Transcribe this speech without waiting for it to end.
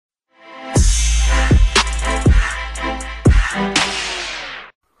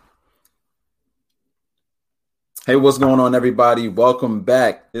Hey, what's going on, everybody? Welcome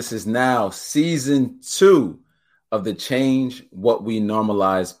back. This is now season 2 of the Change What We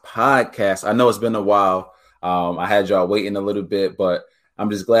Normalize podcast. I know it's been a while. I had y'all waiting a little bit, but I'm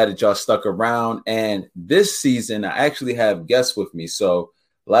just glad that y'all stuck around. And this season, I actually have guests with me. So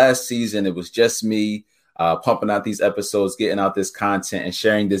last season, it was just me pumping out these episodes, getting out this content and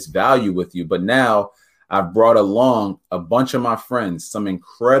sharing this value with you. But now I've brought along a bunch of my friends, some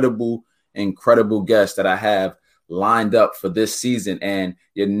incredible guests that I have lined up for this season, and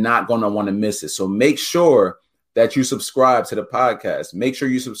you're not going to want to miss it. So make sure that you subscribe to the podcast. Make sure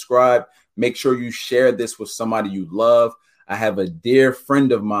you subscribe. Make sure you share this with somebody you love. I have a dear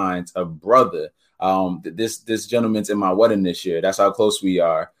friend of mine, a brother. This gentleman's in my wedding this year. That's how close we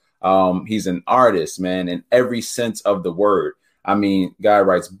are. He's an artist, man, in every sense of the word. I mean, guy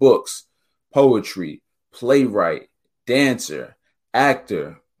writes books, poetry, playwright, dancer,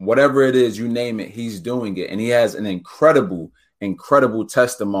 actor, whatever it is, you name it, he's doing it. And he has an incredible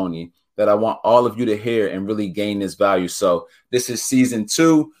testimony that I want all of you to hear and really gain this value. So this is season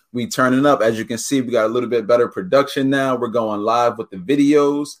 2. We turning up. As you can see, we got a little bit better production now. We're going live with the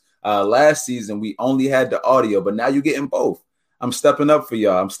videos. Last season, we only had the audio, but now you're getting both. I'm stepping up for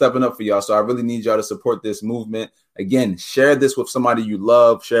y'all. So I really need y'all to support this movement. Again, share this with somebody you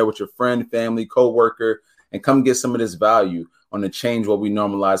love. Share with your friend, family, coworker, and come get some of this value on the Change What We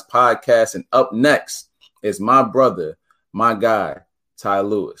Normalize podcast. And up next is my brother, my guy, Ty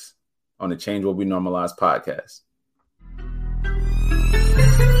Lewis, on the Change What We Normalize podcast.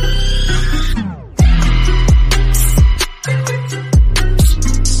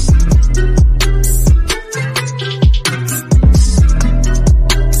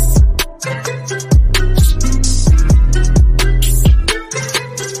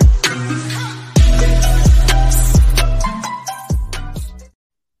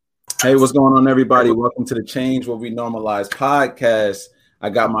 Hey, what's going on, everybody? Welcome to the Change What We Normalize podcast.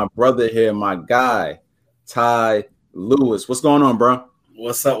 I got my brother here, my guy, Ty Lewis. What's going on, bro?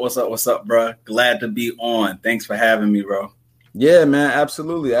 What's up, bro? Glad to be on. Thanks for having me, bro. Yeah, man,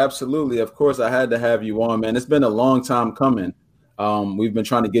 absolutely. Of course, I had to have you on, man. It's been a long time coming. We've been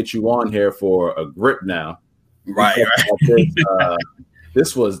trying to get you on here for a grip now. Right.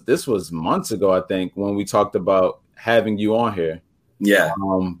 This was months ago, I think, when we talked about having you on here. Yeah.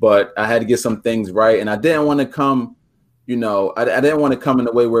 But I had to get some things right, and I didn't want to come, I didn't want to come in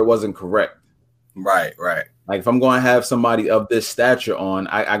a way where it wasn't correct. Right. Like if I'm going to have somebody of this stature on,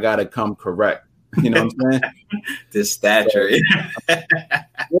 I got to come correct. You know what I'm saying? This stature. So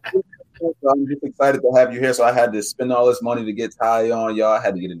I'm just excited to have you here. So I had to spend all this money to get Ty on, y'all. I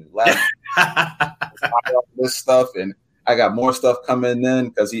had to get a new laptop, this stuff, and I got more stuff coming in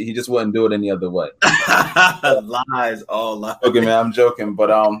because he just wouldn't do it any other way. Lies, all lies. Okay, man, I'm joking. But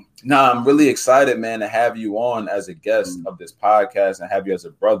I'm really excited, man, to have you on as a guest of this podcast and have you as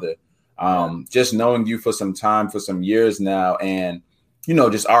a brother. Just knowing you for some time, for some years now, and,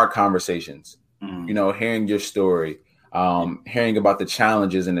 just our conversations, hearing your story, hearing about the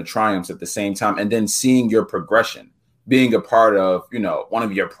challenges and the triumphs at the same time, and then seeing your progression, being a part of, one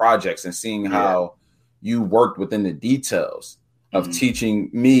of your projects and seeing how you worked within the details of teaching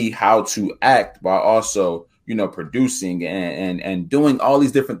me how to act while also, producing and doing all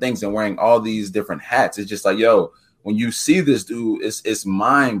these different things and wearing all these different hats. It's just like, yo, when you see this dude, it's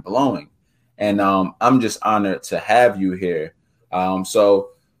mind blowing. And I'm just honored to have you here. So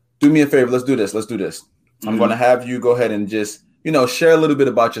do me a favor. Let's do this. I'm going to have you go ahead and just, share a little bit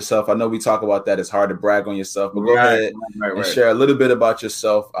about yourself. I know we talk about that. It's hard to brag on yourself, but go ahead and share a little bit about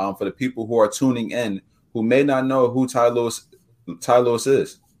yourself for the people who are tuning in who may not know who Ty Lewis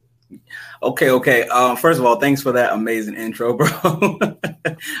is. Okay. First of all, thanks for that amazing intro, bro.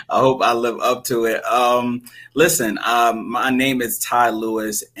 I hope I live up to it. Listen, my name is Ty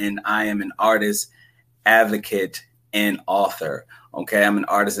Lewis, and I am an artist, advocate, and author. Okay, I'm an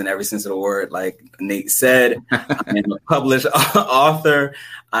artist in every sense of the word, like Nate said. I am a published author.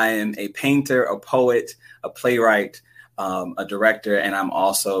 I am a painter, a poet, a playwright, a director, and I'm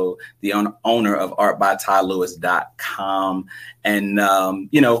also the owner of artbytylewis.com, and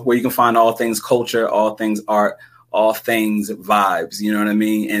where you can find all things culture, all things art, all things vibes. You know what I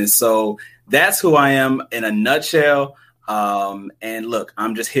mean? And so that's who I am in a nutshell. And look,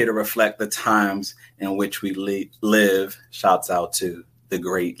 I'm just here to reflect the times in which we live. Shouts out to the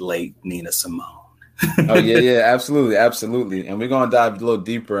great late Nina Simone. Oh, yeah, absolutely. And we're going to dive a little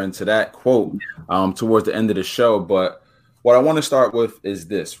deeper into that quote towards the end of the show. But what I want to start with is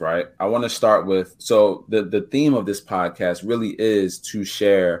this, right? I want to start with, so the theme of this podcast really is to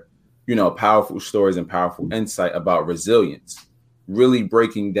share, powerful stories and powerful insight about resilience, really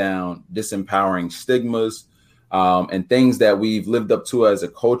breaking down disempowering stigmas, and things that we've lived up to as a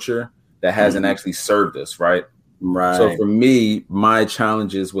culture that hasn't actually served us, right? Right. So for me, my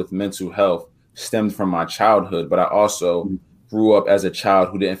challenges with mental health stemmed from my childhood, but I also grew up as a child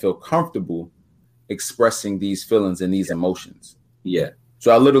who didn't feel comfortable expressing these feelings and these emotions. Yeah.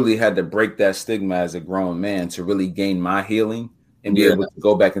 So I literally had to break that stigma as a grown man to really gain my healing and be able to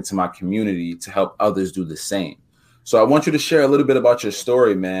go back into my community to help others do the same. So I want you to share a little bit about your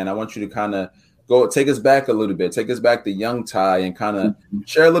story, man. I want you to kind of take us back a little bit, take us back to young Ty and kind of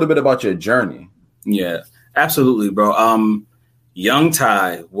share a little bit about your journey. Yeah, absolutely, bro. Young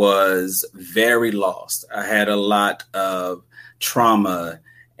Ty was very lost. I had a lot of trauma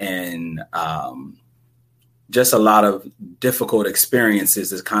and just a lot of difficult experiences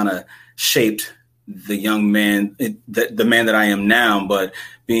that kind of shaped the young man, the man that I am now. But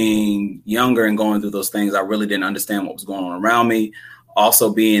being younger and going through those things, I really didn't understand what was going on around me.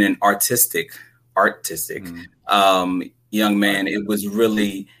 Also being an artistic young man, it was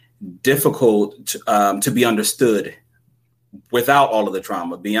really difficult to be understood without all of the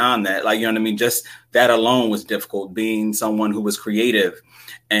trauma. Beyond that, like, you know what I mean? Just that alone was difficult, being someone who was creative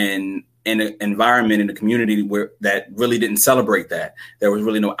and in an environment, in a community where that really didn't celebrate that. There was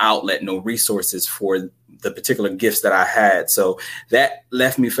really no outlet, no resources for the particular gifts that I had. So that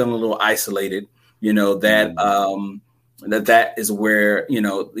left me feeling a little isolated, that is where,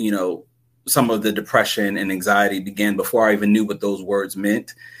 some of the depression and anxiety began before I even knew what those words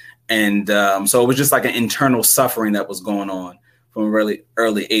meant. And so it was just like an internal suffering that was going on from a really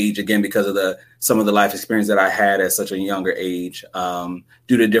early age, again, because of some of the life experience that I had at such a younger age,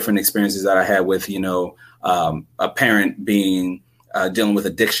 due to different experiences that I had with, a parent being dealing with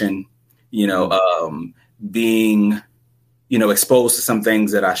addiction, being, exposed to some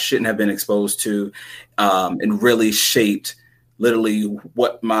things that I shouldn't have been exposed to, and really shaped literally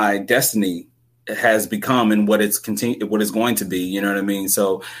what my destiny has become and what it's going to be. You know what I mean?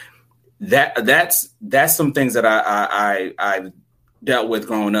 So that's some things that I dealt with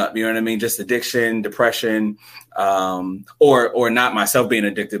growing up. You know what I mean? Just addiction, depression, or not myself being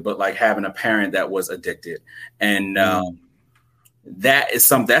addicted, but like having a parent that was addicted. And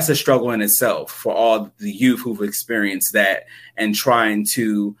that's a struggle in itself for all the youth who've experienced that and trying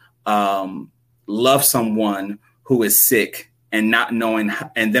to love someone who is sick and not knowing,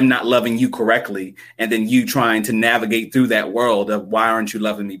 and them not loving you correctly, and then you trying to navigate through that world of why aren't you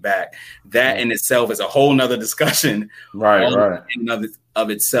loving me back? That in itself is a whole nother discussion, right? In of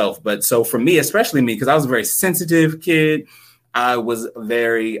itself. But so for me, especially me, because I was a very sensitive kid, I was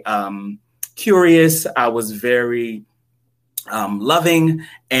very curious, I was very loving,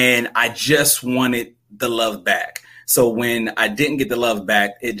 and I just wanted the love back. So when I didn't get the love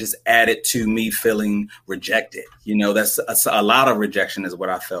back, it just added to me feeling rejected. That's a lot of rejection is what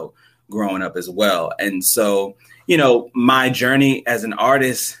I felt growing up as well. And so, my journey as an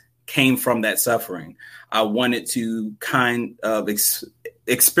artist came from that suffering. I wanted to kind of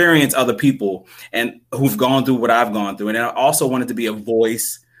experience other people and who've gone through what I've gone through. And I also wanted to be a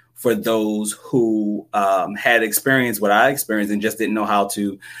voice for those who had experienced what I experienced and just didn't know how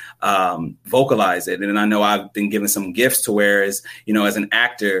to vocalize it. And I know I've been given some gifts to where, as an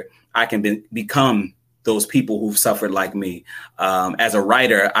actor, I can become those people who've suffered like me. As a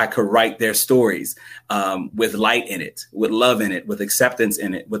writer, I could write their stories with light in it, with love in it, with acceptance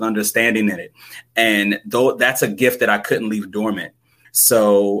in it, with understanding in it. And though that's a gift that I couldn't leave dormant.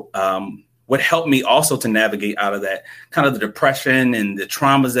 So what helped me also to navigate out of that kind of the depression and the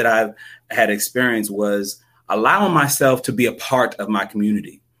traumas that I've had experienced was allowing myself to be a part of my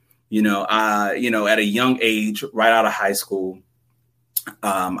community. At a young age, right out of high school,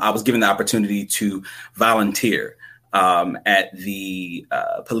 I was given the opportunity to volunteer at the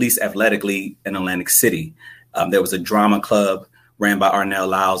Police Athletic League in Atlantic City. There was a drama club ran by Arnell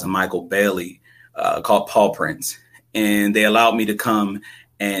Lyles and Michael Bailey called Paw Prints. And they allowed me to come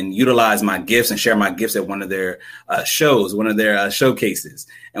and utilize my gifts and share my gifts at one of their shows, one of their showcases.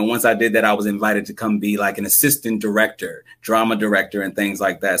 And once I did that, I was invited to come be like an assistant director, drama director, and things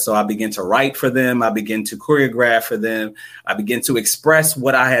like that. So I began to write for them. I began to choreograph for them. I began to express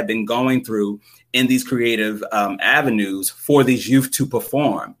what I had been going through in these creative avenues for these youth to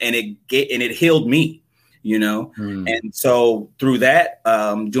perform. And it healed me. And so through that,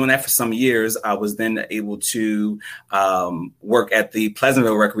 doing that for some years, I was then able to work at the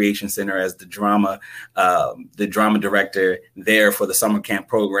Pleasantville Recreation Center as the drama director there for the summer camp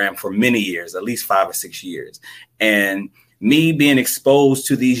program for many years, at least 5 or 6 years. And me being exposed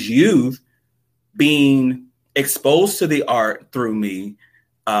to these youth, being exposed to the art through me,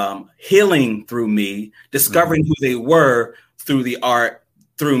 healing through me, discovering who they were through the art,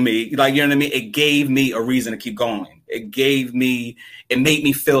 through me. Like, you know what I mean? It gave me a reason to keep going. It made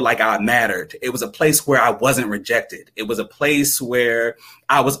me feel like I mattered. It was a place where I wasn't rejected. It was a place where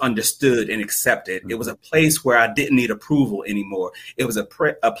I was understood and accepted. It was a place where I didn't need approval anymore. It was a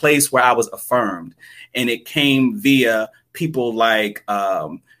place where I was affirmed. And it came via people like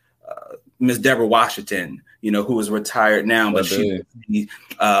Miss Deborah Washington, who is retired now, but she,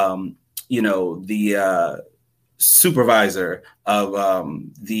 the supervisor of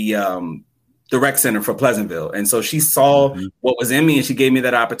the rec center for Pleasantville. And so she saw what was in me and she gave me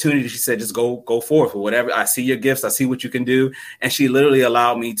that opportunity. She said, just go forth with whatever. I see your gifts. I see what you can do. And she literally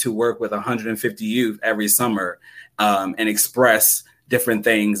allowed me to work with 150 youth every summer and express different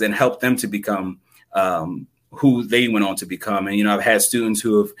things and help them to become who they went on to become. And, I've had students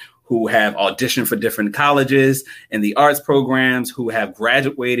who have auditioned for different colleges and the arts programs, who have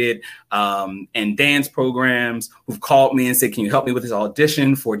graduated and dance programs, who've called me and said, can you help me with this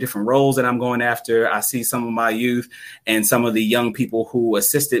audition for different roles that I'm going after? I see some of my youth and some of the young people who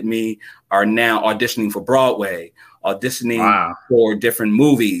assisted me are now auditioning for Broadway, auditioning for different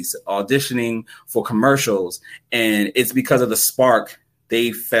movies, auditioning for commercials. And it's because of the spark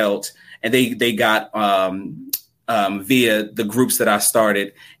they felt and they got via the groups that I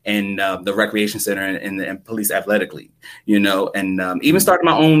started in the Recreation Center and Police Athletic League, and even started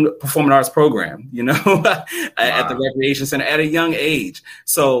my own performing arts program, at the Recreation Center at a young age.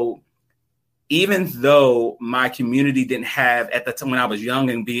 So even though my community didn't have, at the time when I was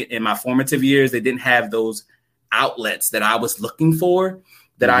young and in my formative years, they didn't have those outlets that I was looking for,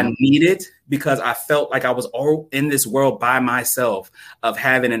 that I needed, because I felt like I was all in this world by myself, of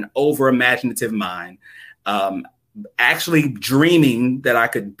having an over imaginative mind, actually dreaming that I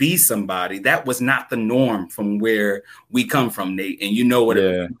could be somebody. That was not the norm from where we come from, Nate. And what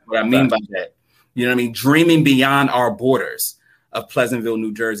I mean by that. You know what I mean? Dreaming beyond our borders of Pleasantville,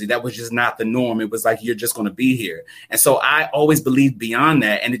 New Jersey. That was just not the norm. It was like, you're just going to be here. And so I always believed beyond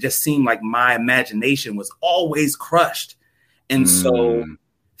that. And it just seemed like my imagination was always crushed. And so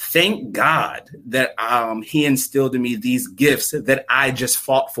thank God that he instilled in me these gifts that I just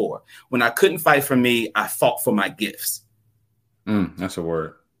fought for. When I couldn't fight for me, I fought for my gifts. That's a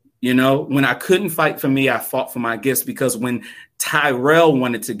word. When I couldn't fight for me, I fought for my gifts, because when Tyrell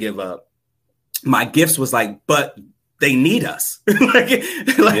wanted to give up, my gifts was like, but they need us.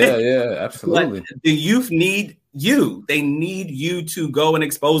 Yeah, absolutely. Like, the youth need you. They need you to go and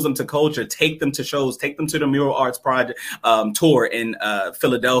expose them to culture, take them to shows, take them to the Mural Arts Project tour in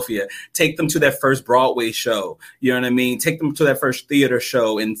Philadelphia, take them to their first Broadway show. You know what I mean? Take them to their first theater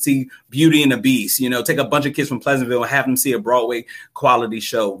show and see Beauty and the Beast. Take a bunch of kids from Pleasantville and have them see a Broadway quality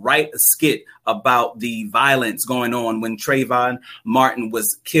show. Write a skit about the violence going on when Trayvon Martin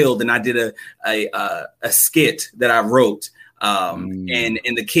was killed, and I did a skit that I wrote. And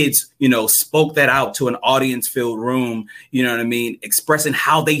the kids, spoke that out to an audience filled room, you know what I mean? Expressing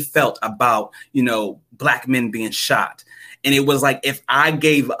how they felt about, Black men being shot. And it was like, if I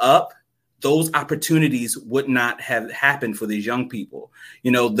gave up, those opportunities would not have happened for these young people.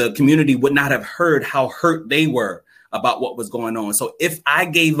 The community would not have heard how hurt they were about what was going on. So if I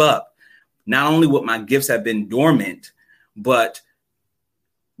gave up, not only would my gifts have been dormant, but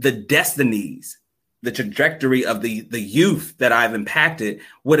the destinies, the trajectory of the youth that I've impacted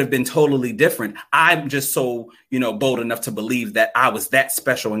would have been totally different. I'm just so, bold enough to believe that I was that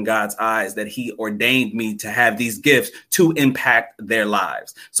special in God's eyes, that he ordained me to have these gifts to impact their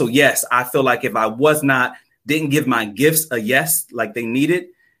lives. So yes, I feel like if I didn't give my gifts a yes, like they needed,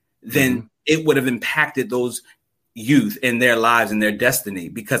 then it would have impacted those youth in their lives and their destiny,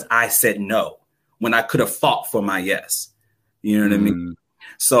 because I said no when I could have fought for my yes. You know what I mean?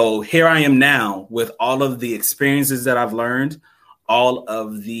 So here I am now with all of the experiences that I've learned, all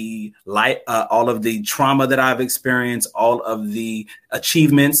of the trauma that I've experienced, all of the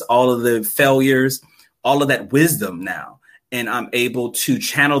achievements, all of the failures, all of that wisdom now. And I'm able to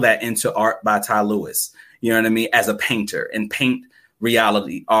channel that into art by Ty Lewis, you know what I mean, as a painter, and paint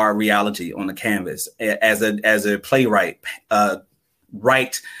our reality on the canvas, as a playwright,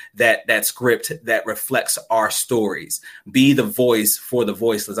 write that script that reflects our stories, be the voice for the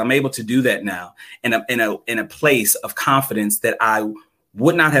voiceless. I'm able to do that now in a place of confidence that I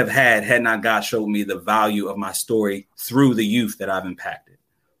would not have had not God showed me the value of my story through the youth that I've impacted.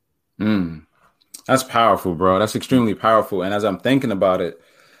 That's powerful, bro. That's extremely powerful. And as I'm thinking about it,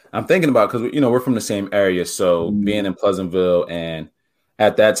 because we're from the same area, so being in Pleasantville, and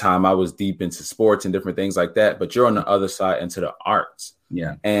at that time, I was deep into sports and different things like that. But you're on the other side into the arts.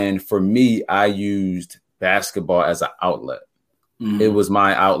 Yeah. And for me, I used basketball as an outlet. It was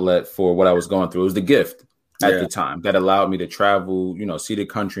my outlet for what I was going through. It was the gift. at the time that allowed me to travel, you know, see the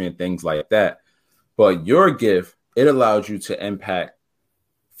country and things like that. But your gift, it allowed you to impact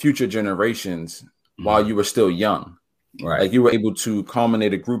future generations while you were still young. Right. Like you were able to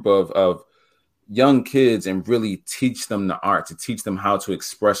culminate a group of young kids and really teach them the art, to teach them how to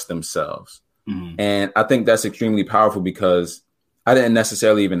express themselves. And I think that's extremely powerful because I didn't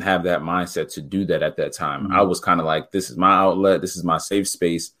necessarily even have that mindset to do that at that time. I was kind of like, this is my outlet. This is my safe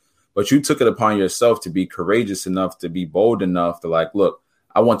space. But you took it upon yourself to be courageous enough, to be bold enough to like, look,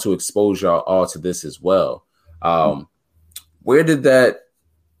 I want to expose y'all all to this as well. Where did that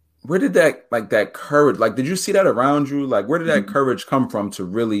like that courage, like, did you see that around you? Like, where did that courage come from to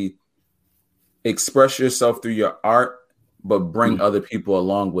really express yourself through your art, but bring other people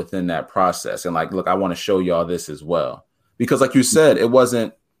along within that process? And like, look, I want to show y'all this as well. Because like you said, it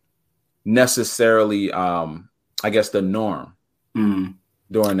wasn't necessarily, I guess, the norm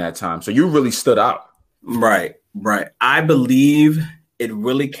during that time. So you really stood out. Right. I believe it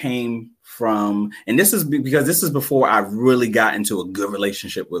really came from, and this is because this is before I really got into a good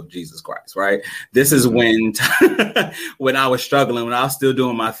relationship with Jesus Christ, right? This is when when I was struggling, when I was still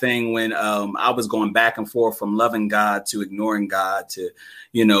doing my thing, when I was going back and forth from loving God to ignoring God to,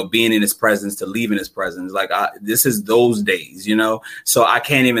 you know, being in his presence to leaving his presence. Like this is those days, you know, so I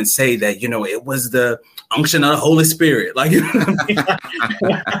can't even say that, you know, it was the unction of the Holy Spirit. Like, you know what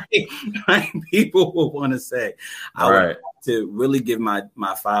I mean? like people will want to say. I would like to really give my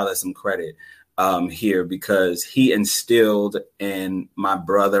father some credit here, because he instilled in my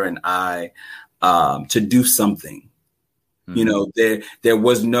brother and I to do something. You know, there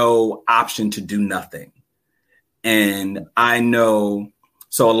was no option to do nothing. And I know,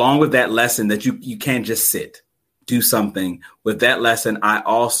 so along with that lesson that you can't just sit, do something. With that lesson,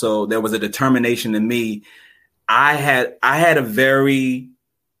 there was a determination in me. I had a very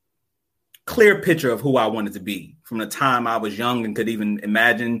clear picture of who I wanted to be from the time I was young and could even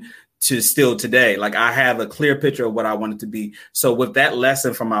imagine to still today. Like, I have a clear picture of what I wanted to be. So with that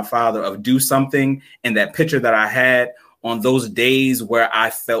lesson from my father of do something, and that picture that I had on those days where I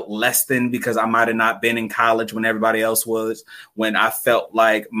felt less than because I might have not been in college when everybody else was, when I felt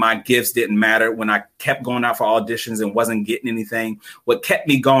like my gifts didn't matter, when I kept going out for auditions and wasn't getting anything, what kept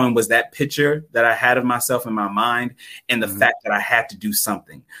me going was that picture that I had of myself in my mind and the fact that I had to do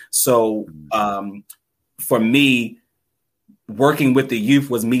something. So for me, working with the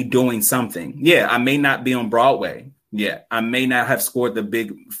youth was me doing something. Yeah, I may not be on Broadway. Yeah, I may not have scored the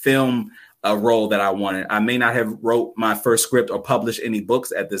big film a role that I wanted. I may not have wrote my first script or published any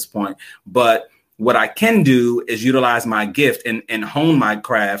books at this point, but what I can do is utilize my gift and hone my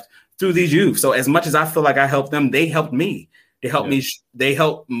craft through these youth. So as much as I feel like I helped them, they helped me. They helped me. They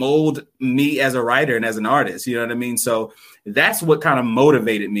helped mold me as a writer and as an artist. You know what I mean? So that's what kind of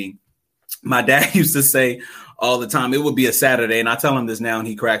motivated me. My dad used to say all the time, it would be a Saturday. And I tell him this now and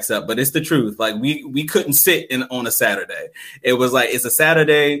he cracks up, but it's the truth. Like we couldn't sit on a Saturday. It was like, it's a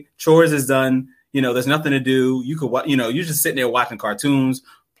Saturday, chores is done. You know, there's nothing to do. You could, you know, you're just sitting there watching cartoons,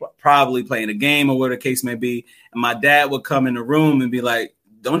 probably playing a game or whatever the case may be. And my dad would come in the room and be like,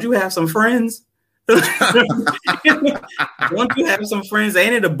 don't you have some friends? Don't you have some friends?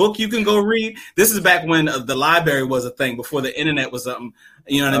 Ain't it a book you can go read? This is back when the library was a thing, before the internet was something.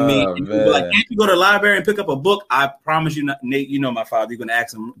 You know what I mean? And people were like, can't you go to the library and pick up a book? I promise you, Nate, you know my father. You can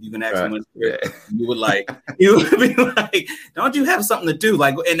ask him. You can ask him. You would be like, don't you have something to do?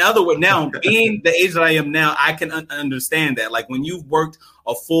 Like, in other words, now being the age that I am now, I can understand that. Like, when you've worked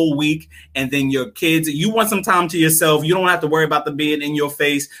a full week and then your kids, you want some time to yourself. You don't have to worry about them being in your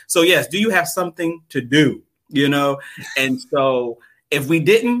face. So yes, do you have something to do? You know? And so if we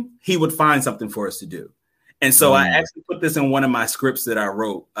didn't, he would find something for us to do. And so I actually put this in one of my scripts that I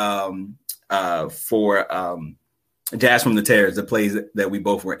wrote for Jazz from the Terrace, the plays that we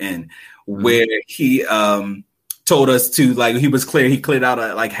both were in, where he told us to, like, he was clear. He cleared out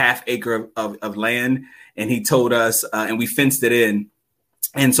a like half acre of land, and he told us, and we fenced it in.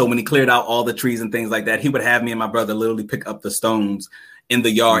 And so when he cleared out all the trees and things like that, he would have me and my brother literally pick up the stones in the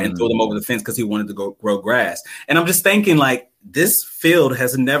yard and throw them over the fence because he wanted to go grow grass. And I'm just thinking, like, this field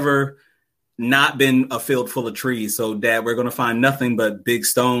has never not been a field full of trees. So, Dad, we're going to find nothing but big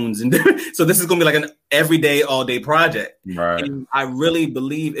stones. And so this is going to be like an everyday, all day project. Right. And I really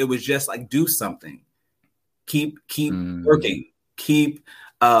believe it was just like, do something, keep working,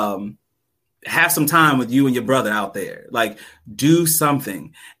 have some time with you and your brother out there, like, do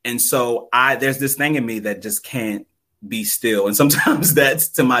something. And so there's this thing in me that just can't be still. And sometimes that's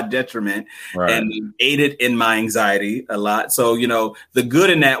to my detriment, and aided in my anxiety a lot. So, you know, the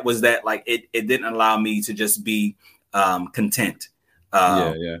good in that was that, like, it didn't allow me to just be content.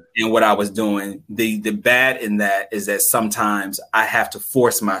 in what I was doing. The bad in that is that sometimes I have to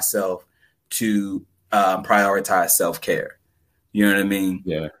force myself to prioritize self-care. You know what I mean?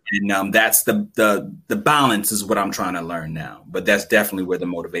 Yeah. And that's the balance is what I'm trying to learn now. But that's definitely where the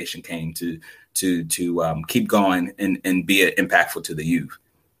motivation came to keep going and be impactful to the youth.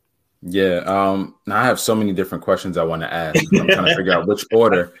 Yeah. Now I have so many different questions I want to ask. I'm trying to figure out which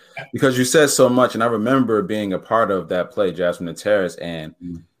order, because you said so much. And I remember being a part of that play, Jasmine and Terrace. And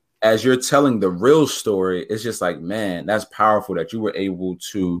as you're telling the real story, it's just like, man, that's powerful that you were able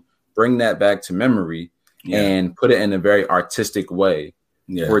to bring that back to memory and put it in a very artistic way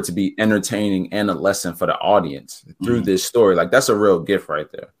for it to be entertaining and a lesson for the audience through this story. Like, that's a real gift right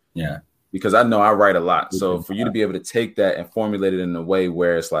there. Yeah. Because I know I write a lot. So for you to be able to take that and formulate it in a way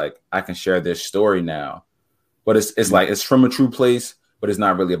where it's like, I can share this story now, but it's like, it's from a true place, but it's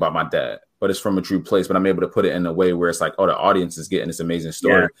not really about my dad, but it's from a true place. But I'm able to put it in a way where it's like, oh, the audience is getting this amazing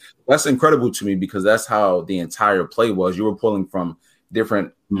story. Yeah. That's incredible to me, because that's how the entire play was. You were pulling from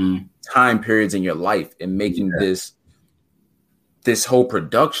different time periods in your life and making this whole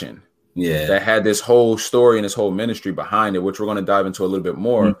production that had this whole story and this whole ministry behind it, which we're going to dive into a little bit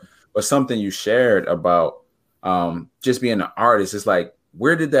more. But something you shared about just being an artist is like,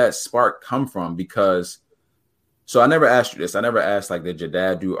 where did that spark come from? Because, so I never asked you this. I never asked, like, did your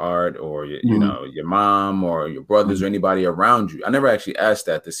dad do art, or you know, your mom or your brothers or anybody around you? I never actually asked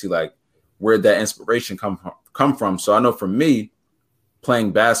that to see, like, where that inspiration come from. So I know for me,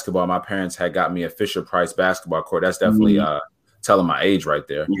 playing basketball, my parents had got me a Fisher-Price basketball court. That's definitely telling my age right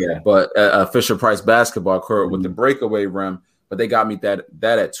there. Yeah. But a Fisher-Price basketball court with the breakaway rim. But they got me that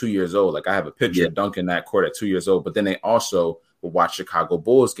at 2 years old. Like, I have a picture of dunking that court at 2 years old. But then they also would watch Chicago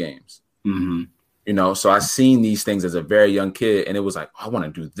Bulls games. You know, so I seen these things as a very young kid, and it was like, oh, I want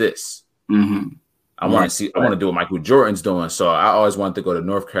to do this. I want to do what Michael Jordan's doing. So I always wanted to go to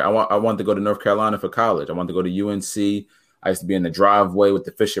North Carolina. I wanted to go to North Carolina for college. I wanted to go to UNC. I used to be in the driveway with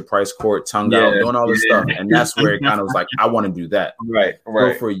the Fisher-Price court, tongue out, doing all this stuff. And that's where it kind of was like, I want to do that. Right.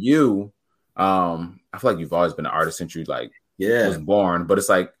 So for you, I feel like you've always been an artist since you was born. But it's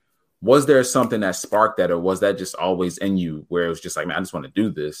like, was there something that sparked that, or was that just always in you, where it was just like, man, I just want to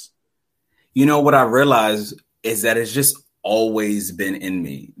do this? You know, what I realized is that it's just always been in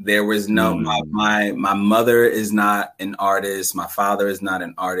me. There was no, my mother is not an artist. My father is not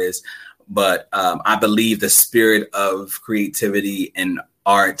an artist. But I believe the spirit of creativity and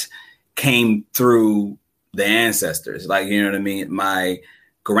art came through the ancestors. Like, you know what I mean? My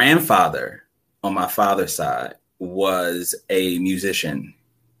grandfather on my father's side was a musician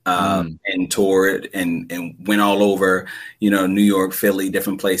and toured and went all over, you know, New York, Philly,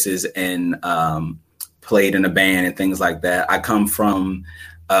 different places, and played in a band and things like that. I come from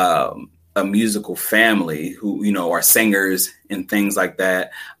a musical family who, you know, are singers and things like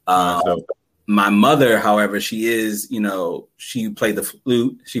that. My mother, however, she is, you know, she played the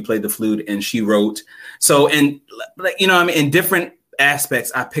flute and she wrote. So, and, you know, I mean, in different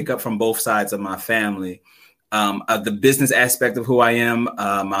aspects, I pick up from both sides of my family. The business aspect of who I am,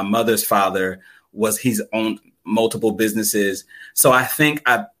 my mother's father he's owned multiple businesses. So I think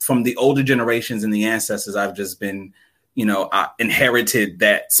from the older generations and the ancestors, I've just been, you know, I inherited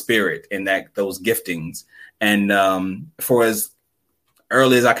that spirit and those giftings. And for as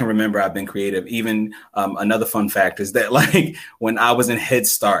early as I can remember, I've been creative. Even another fun fact is that, like, when I was in Head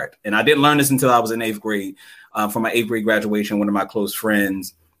Start, and I didn't learn this until I was in 8th grade, for my 8th grade graduation, one of my close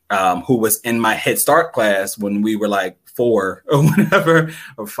friends who was in my Head Start class when we were like 4 or whatever,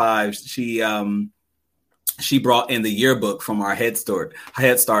 or 5, she brought in the yearbook from our Head Start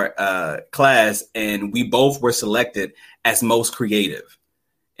class, and we both were selected as most creative.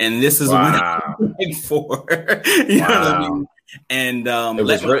 And this is when I was like 4. You know what I mean? And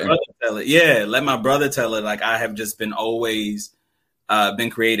let my brother tell it. Like, I have just been always been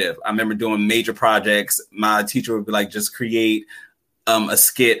creative. I remember doing major projects. My teacher would be like, just create a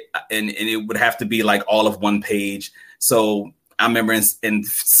skit, and it would have to be like all of one page. So I remember in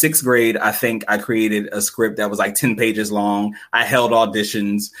 6th grade, I think I created a script that was like 10 pages long. I held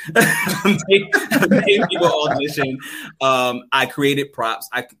auditions, made people audition. I created props.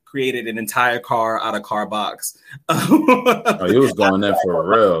 I created an entire car out of car box. You was going there for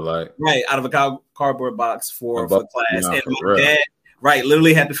real, like, right, out of a cardboard box for class. And my dad,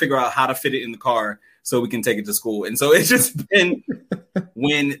 literally had to figure out how to fit it in the car so we can take it to school. And so it's just been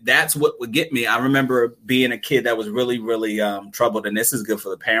when that's what would get me. I remember being a kid that was really, really troubled. And this is good for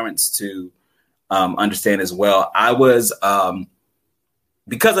the parents to understand as well. I was,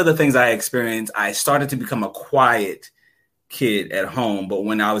 because of the things I experienced, I started to become a quiet kid at home. But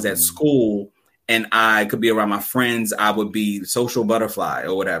when I was at school and I could be around my friends, I would be social butterfly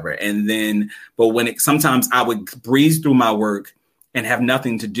or whatever. And then, but sometimes I would breeze through my work and have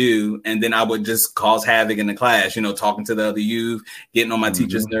nothing to do. And then I would just cause havoc in the class, talking to the other youth, getting on my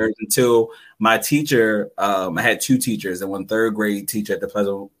teacher's nerves until my teacher, I had two teachers and one third grade teacher at the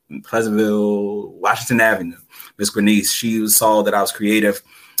Pleasantville, Washington Avenue, Miss Grenice. She saw that I was creative,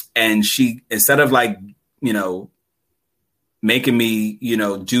 and she, instead of making me,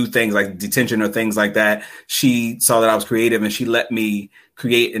 do things like detention or things like that, she saw that I was creative, and she let me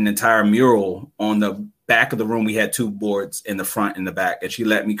create an entire mural on the back of the room. We had two boards in the front and the back, and she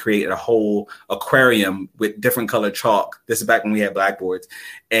let me create a whole aquarium with different colored chalk. This is back when we had blackboards,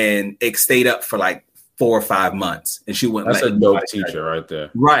 and it stayed up for like 4 or 5 months, and she wouldn't. That's a dope teacher right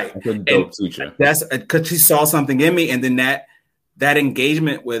there. Right. That's a dope teacher. That's because she saw something in me, and then that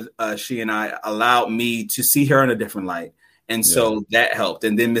engagement with she and I allowed me to see her in a different light. And so that helped.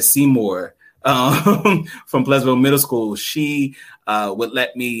 And then Miss Seymour from Pleasantville Middle School, she would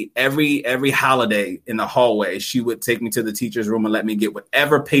let me every holiday in the hallway, she would take me to the teacher's room and let me get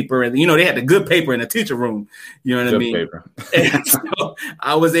whatever paper. And, they had the good paper in the teacher room. You know what I mean? Paper. And so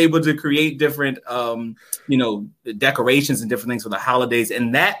I was able to create different, decorations and different things for the holidays.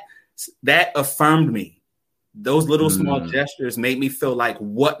 And that affirmed me. Those little small gestures made me feel like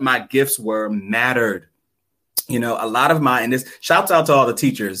what my gifts were mattered. A lot of and this shouts out to all the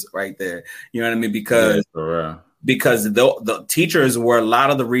teachers right there. You know what I mean? Because the teachers were a lot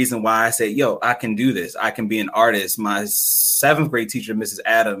of the reason why I said, I can do this. I can be an artist. My 7th grade teacher, Mrs.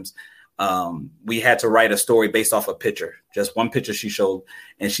 Adams, we had to write a story based off a picture, just one picture she showed.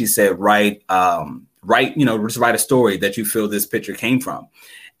 And she said, write, just write a story that you feel this picture came from.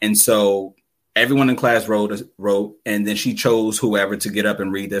 And so everyone in class wrote, and then she chose whoever to get up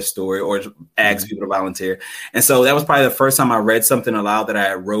and read their story or ask people to volunteer. And so that was probably the first time I read something aloud that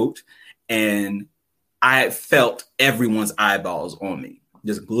I wrote, and I felt everyone's eyeballs on me,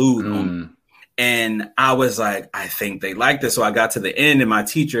 just glued on me. And I was like, I think they like this. So I got to the end, and my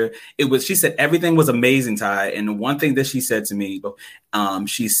teacher, she said, everything was amazing, Ty. And the one thing that she said to me,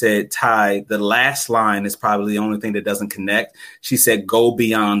 she said, Ty, the last line is probably the only thing that doesn't connect. She said, go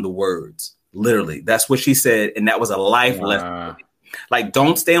beyond the words. Literally, that's what she said. And that was a life lesson. Like,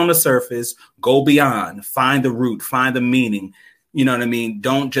 don't stay on the surface, go beyond, find the root, find the meaning. You know what I mean?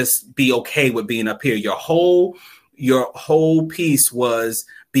 Don't just be okay with being up here. Your whole piece was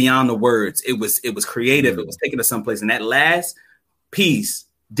beyond the words. It was creative. It was taken to someplace. And that last piece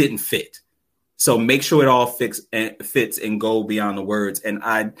didn't fit. So make sure it all fits and go beyond the words. And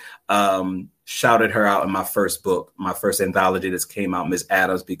I shouted her out in my first book, my first anthology that came out, Miss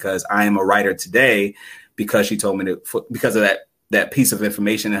Adams, because I am a writer today because she told me because of that piece of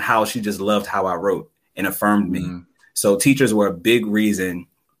information and how she just loved how I wrote and affirmed me. So teachers were a big reason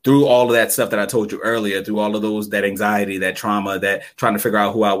through all of that stuff that I told you earlier, through all of that anxiety, that trauma, that trying to figure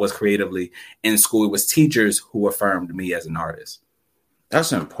out who I was creatively in school. It was teachers who affirmed me as an artist.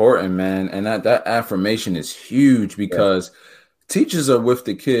 That's important, man. And that affirmation is huge because teachers are with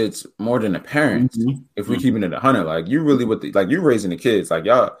the kids more than the parents. If we're keeping it 100, like you're really you're raising the kids. Like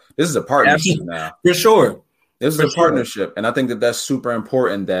y'all, this is a partnership now. For sure. This is a partnership. And I think that's super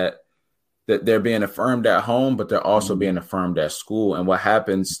important that they're being affirmed at home, but they're also being affirmed at school. And what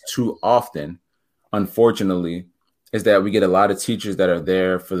happens too often, unfortunately, is that we get a lot of teachers that are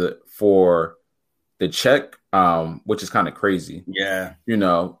there for the check, which is kind of crazy. Yeah.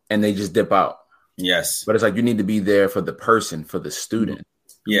 And they just dip out. Yes. But it's like you need to be there for the person, for the student.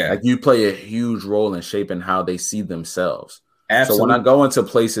 Yeah. Like you play a huge role in shaping how they see themselves. Absolutely. So when I go into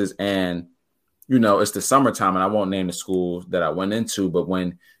places and, it's the summertime, and I won't name the school that I went into, but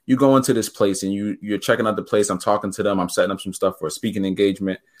when you go into this place and you're checking out the place, I'm talking to them, I'm setting up some stuff for a speaking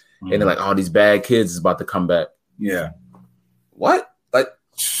engagement, and they're like, oh, these bad kids is about to come back. Yeah. What? Like,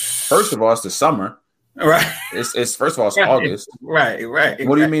 first of all, it's the summer. Right. It's first of all, it's August. Right.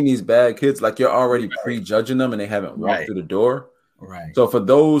 What do you mean these bad kids? Like you're already prejudging them and they haven't walked through the door. Right. So for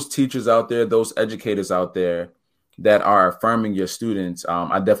those teachers out there, those educators out there that are affirming your students,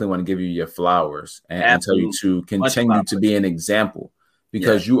 I definitely want to give you your flowers and tell you to continue to be an example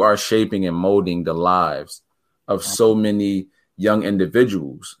because you are shaping and molding the lives of so many young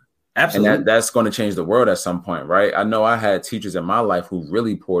individuals. Absolutely. And that's going to change the world at some point, right? I know I had teachers in my life who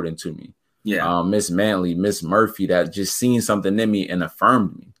really poured into me. Yeah. Miss Manley, Miss Murphy, that just seen something in me and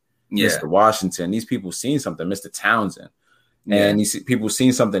affirmed me. Yeah. Mr. Washington, these people seen something, Mr. Townsend. And these people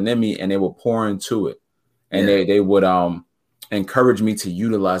seen something in me and they will pour into it. And they would encourage me to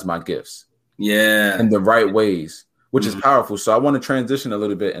utilize my gifts in the right ways, which is powerful. So I want to transition a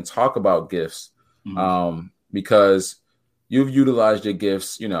little bit and talk about gifts because, you've utilized your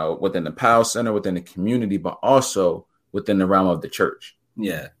gifts, within the Powell Center, within the community, but also within the realm of the church.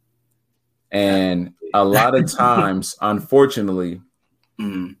 Yeah. And a lot of times, unfortunately,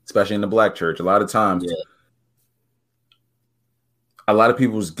 especially in the Black church, a lot of times, a lot of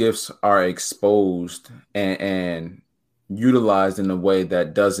people's gifts are exposed and utilized in a way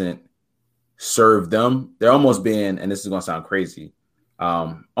that doesn't serve them. They're almost being, and this is going to sound crazy,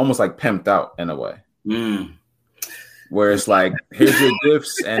 almost like pimped out in a way. Where it's like, here's your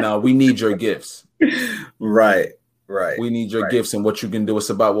gifts, and we need your gifts. Right. We need your gifts and what you can do. It's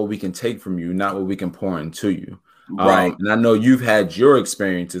about what we can take from you, not what we can pour into you. Right. And I know you've had your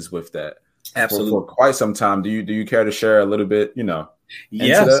experiences with that. Absolutely. For quite some time. Do you care to share a little bit,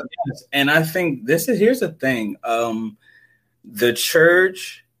 Yes. And I think here's the thing. The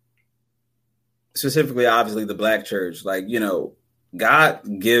church, specifically, obviously the Black church,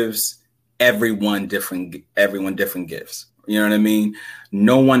 God gives everyone different gifts. You know what I mean?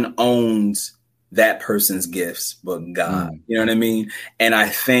 No one owns that person's gifts but God. You know what I mean? And I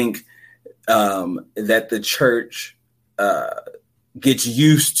think that the church gets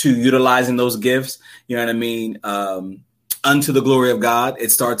used to utilizing those gifts. You know what I mean? Unto the glory of God.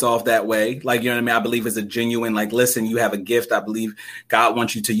 It starts off that way. You know what I mean? I believe it's a genuine, listen, you have a gift. I believe God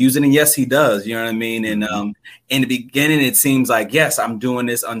wants you to use it. And yes, he does. You know what I mean? And in the beginning, it seems like, yes, I'm doing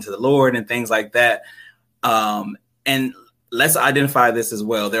this unto the Lord and things like that. And let's identify this as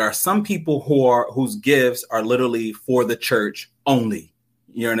well. There are some people whose gifts are literally for the church only.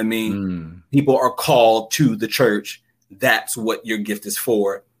 You know what I mean? People are called to the church. That's what your gift is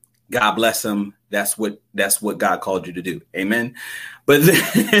for. God bless them. That's what God called you to do. Amen. But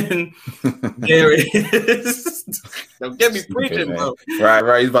then there is, don't get me preaching, bro.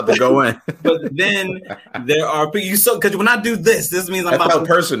 Right. He's about to go in. But then there are people. Because when I do this means I'm that felt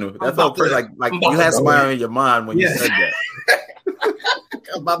personal. That felt personal. Like you had somebody in your mind when you said that.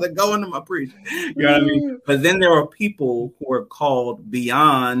 I'm about to go into my preaching. You know what I mean? But then there are people who are called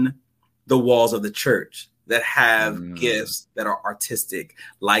beyond the walls of the church that have gifts that are artistic,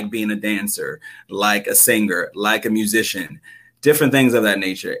 like being a dancer, like a singer, like a musician, different things of that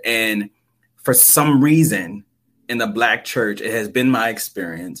nature. And for some reason in the Black church, it has been my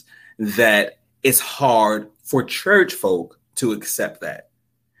experience that it's hard for church folk to accept that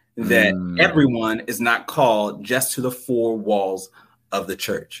everyone is not called just to the four walls of the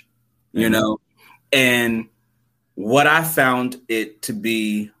church, you know? And what I found it to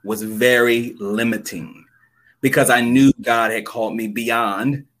be was very limiting, because I knew God had called me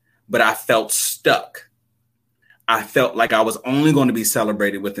beyond, but I felt stuck. I felt like I was only going to be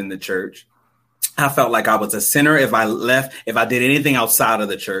celebrated within the church. I felt like I was a sinner if I did anything outside of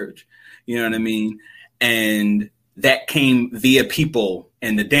the church. You know what I mean? And that came via people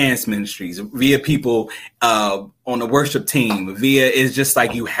in the dance ministries, via people on the worship team, it's just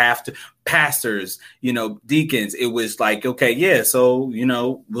like you have to, pastors, deacons. It was like, okay, yeah, so,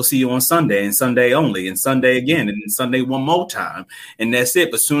 we'll see you on Sunday and Sunday only and Sunday again and Sunday one more time. And that's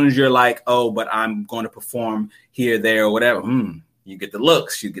it. But as soon as you're like, oh, but I'm going to perform here, there, or whatever, you get the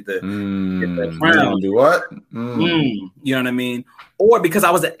looks, you get the crown. Do what? You know what I mean? Or because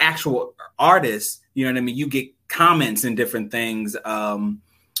I was an actual artist, you know what I mean? You get comments and different things.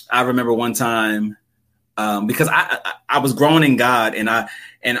 I remember one time, because I was growing in God, and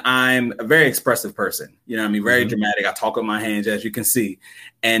I'm a very expressive person. You know what I mean? Very dramatic. I talk with my hands, as you can see.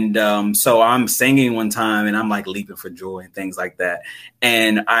 And so I'm singing one time, and I'm like leaping for joy and things like that.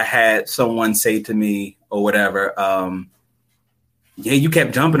 And I had someone say to me or whatever, yeah, you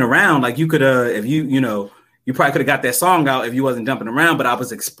kept jumping around. Like you could, if you probably could have got that song out if you wasn't jumping around. But I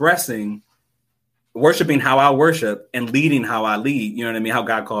was worshiping how I worship and leading how I lead, you know what I mean? How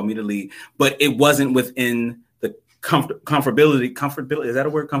God called me to lead, but it wasn't within the comfortability. Is that a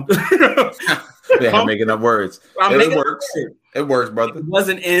word? Yeah, I'm making up words. It works. It works, brother. It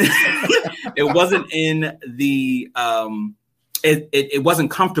wasn't in, it wasn't in the, it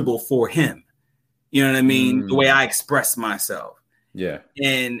wasn't comfortable for him. You know what I mean? The way I express myself. Yeah.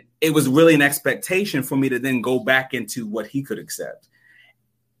 And it was really an expectation for me to then go back into what he could accept.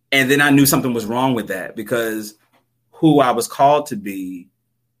 And then I knew something was wrong with that, because who I was called to be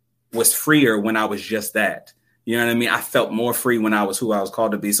was freer when I was just that. You know what I mean? I felt more free when I was who I was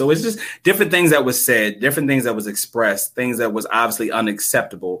called to be. So it's just different things that was said, different things that was expressed, things that was obviously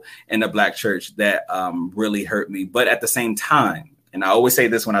unacceptable in the Black church that really hurt me. But at the same time, and I always say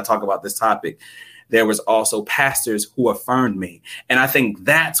this when I talk about this topic, there was also pastors who affirmed me. And I think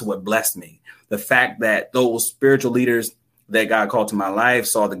that's what blessed me. The fact that those spiritual leaders that God called to my life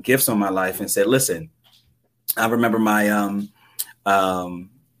saw the gifts on my life and said, listen, I remember my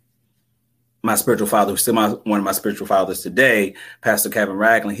my spiritual father, who's still one of my spiritual fathers today, Pastor Kevin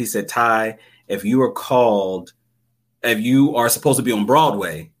Ragland, he said, Ty, if you are supposed to be on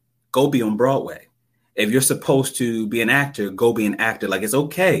Broadway, go be on Broadway. If you're supposed to be an actor, go be an actor. Like, it's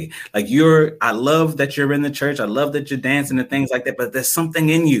okay. Like, I love that you're in the church. I love that you're dancing and things like that, but there's something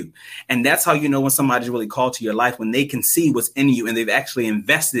in you. And that's how you know when somebody's really called to your life, when they can see what's in you and they've actually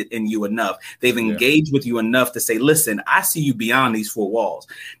invested in you enough. They've engaged with you enough to say, listen, I see you beyond these four walls.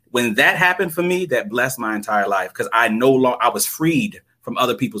 When that happened for me, that blessed my entire life, because I was freed from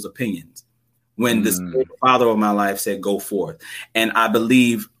other people's opinions. When the spiritual father of my life said, go forth. And I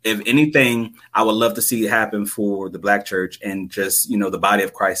believe, if anything, I would love to see it happen for the Black church and just, the body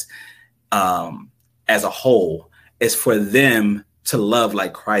of Christ as a whole, is for them to love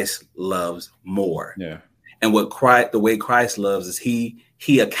like Christ loves more. Yeah. And the way Christ loves is he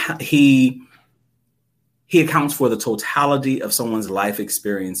accounts for the totality of someone's life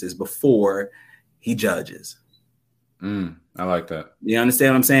experiences before he judges. I like that. You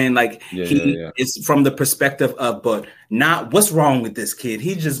understand what I'm saying? Like, it's from the perspective of, but not what's wrong with this kid.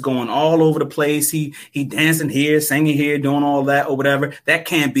 He's just going all over the place. He dancing here, singing here, doing all that or whatever. That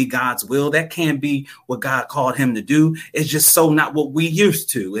can't be God's will. That can't be what God called him to do. It's just so not what we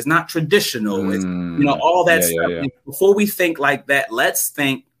used to. It's not traditional. It's, all that stuff. Yeah. Before we think like that, let's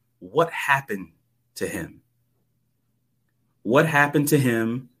think, what happened to him? What happened to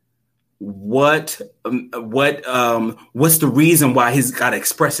him? What's the reason why he's got to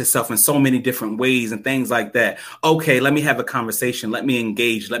express himself in so many different ways and things like that? Okay, let me have a conversation. Let me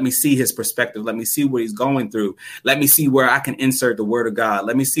engage. Let me see his perspective. Let me see what he's going through. Let me see where I can insert the word of God.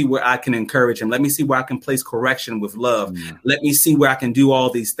 Let me see where I can encourage him. Let me see where I can place correction with love. Let me see where I can do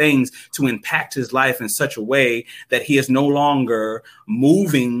all these things to impact his life in such a way that he is no longer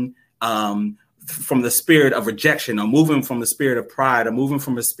moving from the spirit of rejection, or moving from the spirit of pride, or moving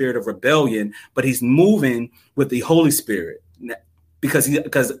from the spirit of rebellion, but he's moving with the Holy Spirit, because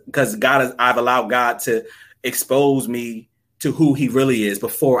I've allowed God to expose me to who he really is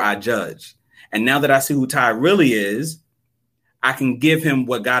before I judge. And now that I see who Ty really is, I can give him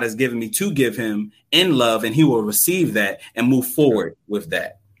what God has given me to give him in love, and he will receive that and move forward with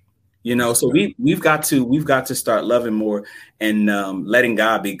that. So we've got to start loving more and letting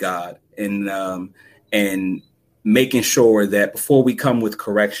God be God, and making sure that before we come with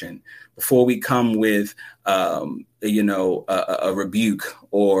correction, before we come with a rebuke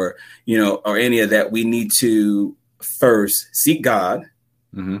or any of that, we need to first seek God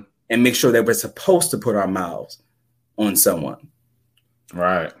and make sure that we're supposed to put our mouths on someone.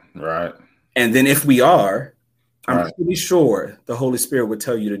 Right. And then if we are, I'm pretty sure the Holy Spirit would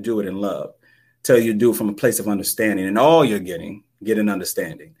tell you to do it in love, tell you to do it from a place of understanding, and all you're getting, get an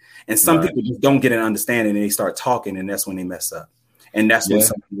understanding. And some people just don't get an understanding, and they start talking, and that's when they mess up. And that's when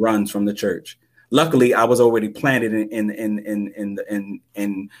someone runs from the church. Luckily, I was already planted in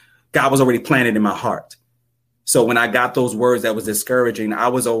God was already planted in my heart. So when I got those words that was discouraging, I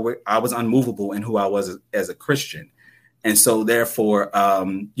was unmovable in who I was as a Christian. And so therefore,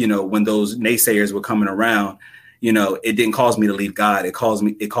 when those naysayers were coming around, it didn't cause me to leave God. It caused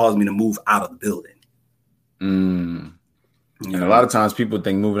me to move out of the building. And a lot of times people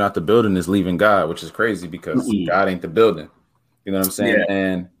think moving out the building is leaving God, which is crazy, because God ain't the building. You know what I'm saying? Yeah.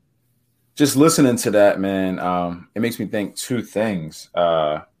 And just listening to that, man, it makes me think two things.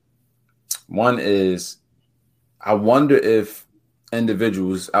 One is, I wonder if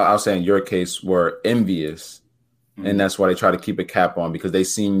individuals, I'll say in your case, were envious, and that's why they try to keep a cap on, because they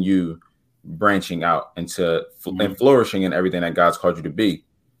seen you branching out into and flourishing in everything that God's called you to be,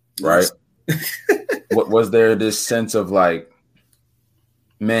 right? What was there this sense of like,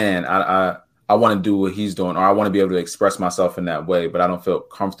 man, I want to do what he's doing, or I want to be able to express myself in that way, but I don't feel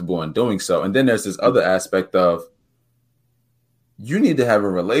comfortable in doing so. And then there's this other aspect of, you need to have a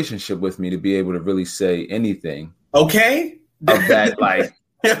relationship with me to be able to really say anything. Okay. Of that, like,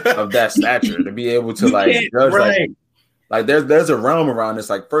 of that stature, to be able to judge, right. like there's a realm around this.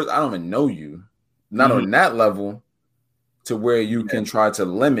 Like, first, I don't even know you, not on that level, to where you can try to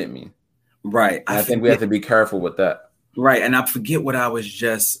limit me. Right. I think we have to be careful with that. Right. And I forget what I was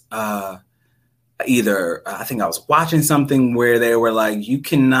just I think I was watching something where they were like, you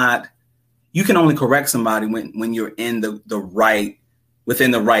can only correct somebody when you're in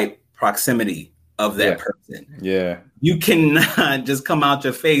within the right proximity of that person. Yeah. You cannot just come out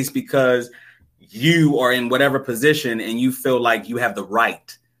your face because you are in whatever position and you feel like you have the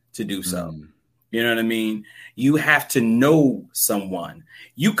right to do so. You know what I mean? You have to know someone.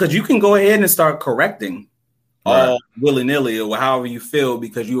 Because you can go ahead and start correcting all willy-nilly or however you feel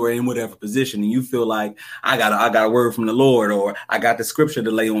because you are in whatever position and you feel like I got a word from the Lord or I got the scripture to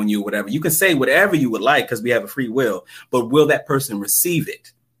lay on you, whatever. You can say whatever you would like because we have a free will, but will that person receive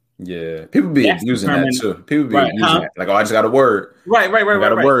it? Yeah, people be using that too. People be using that. Like, oh, I just got a word. Right. I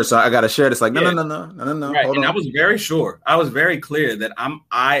got a word, so I got to share this. Like, no. Right. Hold on. I was very sure. I was very clear that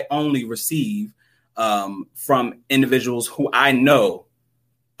I only receive from individuals who I know.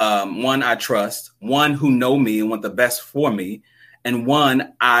 One I trust, one who know me and want the best for me, and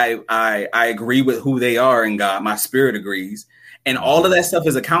one I agree with who they are in God. My spirit agrees, and all of that stuff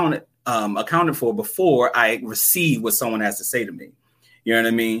is accounted for before I receive what someone has to say to me. You know what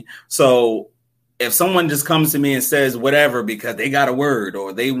I mean? So if someone just comes to me and says whatever because they got a word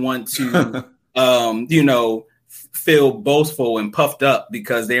or they want to, feel boastful and puffed up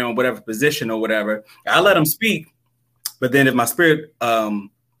because they're in whatever position or whatever, I let them speak. But then if my spirit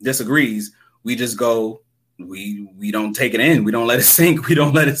disagrees, we just go, we don't take it in, we don't let it sink, we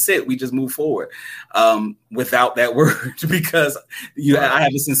don't let it sit, we just move forward without that word because I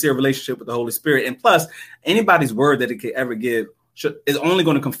have a sincere relationship with the Holy Spirit. And plus, anybody's word that it could ever give is only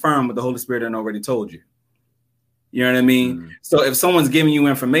going to confirm what the Holy Spirit had already told you. You know what I mean? So if someone's giving you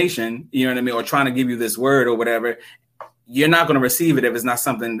information, you know what I mean, or trying to give you this word or whatever, you're not going to receive it if it's not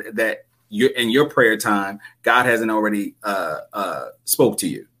something that you're in your prayer time, God hasn't already spoke to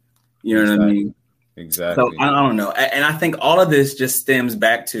you. You know what I mean? Exactly. So I don't know. And I think all of this just stems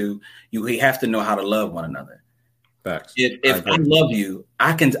back to we have to know how to love one another. Facts. If I love you,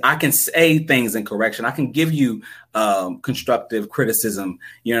 I can say things in correction. I can give you constructive criticism.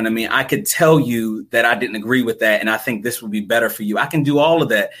 You know what I mean? I could tell you that I didn't agree with that, and I think this would be better for you. I can do all of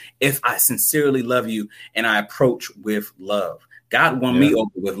that if I sincerely love you and I approach with love. God won me over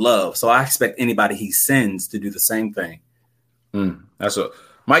with love, so I expect anybody he sends to do the same thing. That's a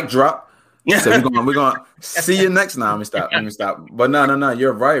mic drop. So we're gonna see you next time. Let me stop. But no,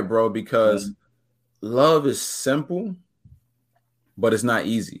 you're right, bro. Because love is simple, but it's not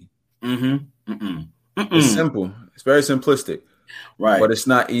easy. It's simple. It's very simplistic, right? But it's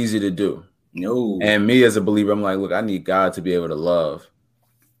not easy to do. No. And me as a believer, I'm like, look, I need God to be able to love,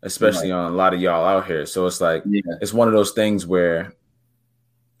 especially on a lot of y'all out here. So it's like it's one of those things where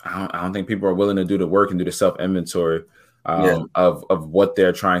I don't think people are willing to do the work and do the self-inventory of what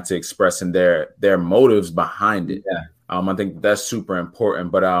they're trying to express and their motives behind it. I think that's super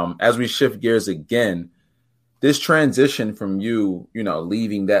important. But as we shift gears again, this transition from you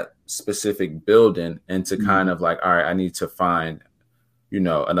leaving that specific building into kind of like, all right, I need to find,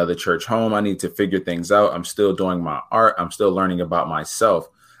 another church home. I need to figure things out. I'm still doing my art. I'm still learning about myself.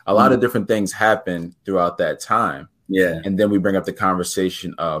 A lot of different things happen throughout that time. Yeah. And then we bring up the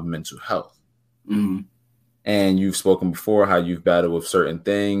conversation of mental health. And you've spoken before how you've battled with certain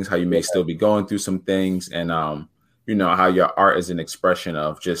things, how you may still be going through some things, and how your art is an expression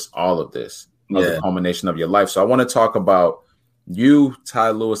of just all of this, the culmination of your life. So I want to talk about you, Ty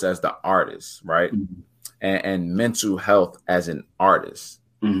Lewis, as the artist, right? And mental health as an artist.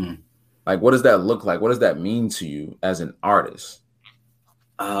 Like, what does that look like? What does that mean to you as an artist?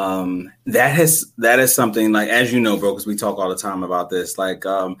 That is something, like, as you know, bro, because we talk all the time about this, like,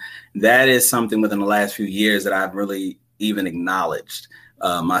 that is something within the last few years that I've really even acknowledged,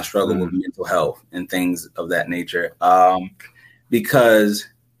 my struggle with mental health and things of that nature. Because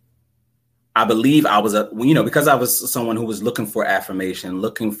I believe I was because I was someone who was looking for affirmation,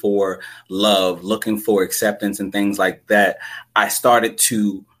 looking for love, looking for acceptance and things like that. I started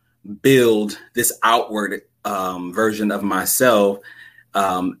to build this outward, version of myself,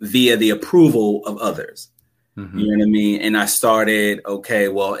 via the approval of others. You know what I mean? And I started, okay,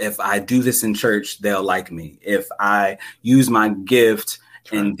 well, if I do this in church, they'll like me. If I use my gift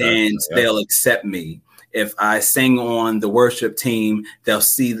and dance, they'll accept me. If I sing on the worship team, they'll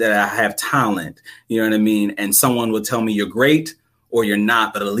see that I have talent. You know what I mean? And someone will tell me you're great or you're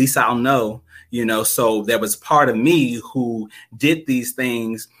not, but at least I'll know, so there was part of me who did these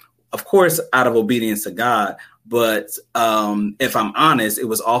things, of course, out of obedience to God. But if I'm honest, it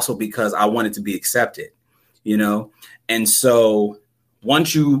was also because I wanted to be accepted, And so when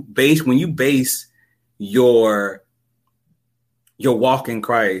you base your walk in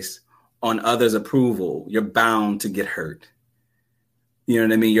Christ on others' approval, you're bound to get hurt. You know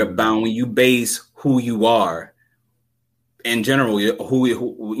what I mean? You're bound when you base who you are in general,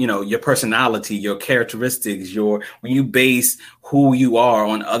 your personality, your characteristics, when you base who you are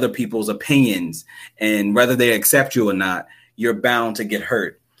on other people's opinions and whether they accept you or not, you're bound to get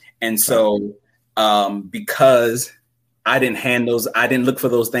hurt. And so, because I didn't look for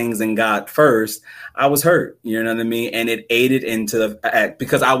those things in God first, I was hurt, you know what I mean? And it aided into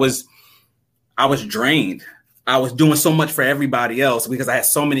because I was drained I was doing so much for everybody else because I had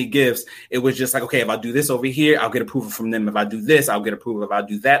so many gifts. It was just like, okay, if I do this over here, I'll get approval from them. If I do this, I'll get approval. If I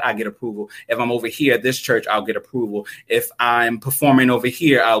do that, I get approval. If I'm over here at this church, I'll get approval. If I'm performing over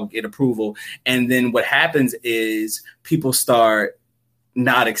here, I'll get approval. And then what happens is people start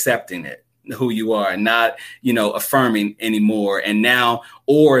not accepting it, who you are, not, affirming anymore. And now,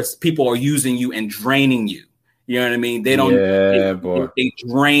 or people are using you and draining you. You know what I mean? They don't, they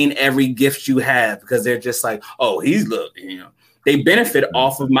drain every gift you have because they're just like, oh, they benefit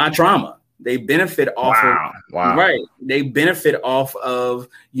off of my trauma. They benefit off right. They benefit off of,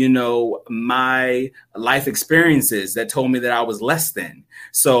 my life experiences that told me that I was less than.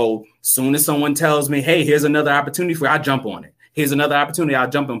 So soon as someone tells me, hey, here's another opportunity for you, I jump on it. Here's another opportunity, I'll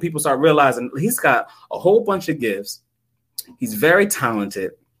jump on. People start realizing he's got a whole bunch of gifts. He's very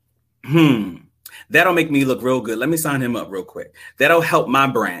talented. That'll make me look real good. Let me sign him up real quick. That'll help my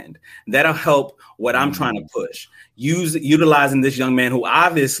brand. That'll help what I'm trying to push. Utilizing this young man who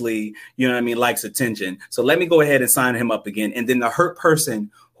obviously, likes attention. So let me go ahead and sign him up again. And then the hurt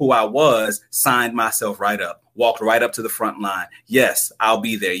person who I was signed myself right up, walked right up to the front line. Yes, I'll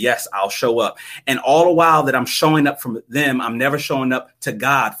be there. Yes, I'll show up. And all the while that I'm showing up from them, I'm never showing up to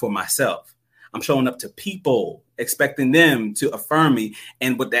God for myself. I'm showing up to people, expecting them to affirm me.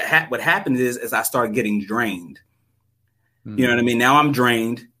 And what happened is I started getting drained. You know what I mean? Now I'm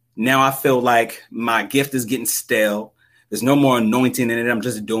drained. Now I feel like my gift is getting stale. There's no more anointing in it. I'm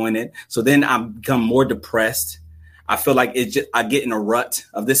just doing it. So then I become more depressed. I feel like I get in a rut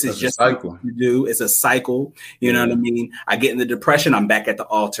of this is just what you do. It's a cycle. You know what I mean? I get in the depression. I'm back at the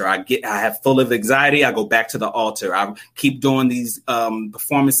altar. I have full of anxiety. I go back to the altar. I keep doing these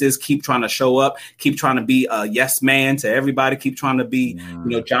performances, keep trying to show up, keep trying to be a yes man to everybody, keep trying to be,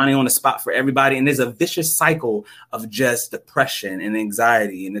 Johnny on the spot for everybody. And there's a vicious cycle of just depression and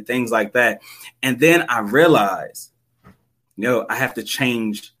anxiety and the things like that. And then I realize, I have to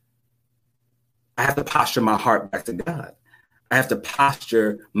change. I have to posture my heart back to God. I have to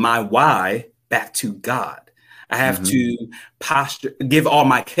posture my why back to God. I have to give all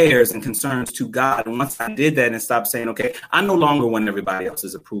my cares and concerns to God. And once I did that and stopped saying, okay, I no longer want everybody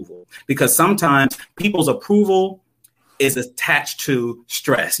else's approval, because sometimes people's approval is attached to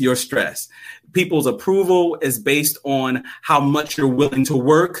your stress. People's approval is based on how much you're willing to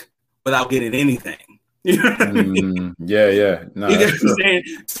work without getting anything. You know what I mean? Yeah. No, you get what I'm saying?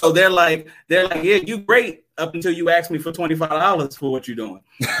 So they're like, yeah, you great up until you ask me for $25 for what you're doing.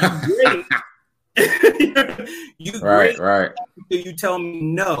 You great. You great right. Up until you tell me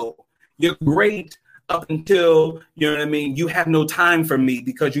no. You're great up until, you have no time for me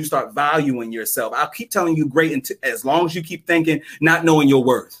because you start valuing yourself. I'll keep telling you great as long as you keep thinking, not knowing your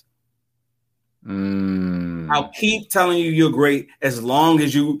worth. I'll keep telling you you're great as long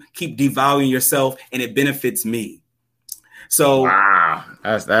as you keep devaluing yourself and it benefits me. So wow,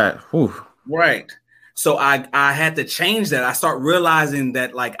 that's that. Whew. Right. So I had to change that. I start realizing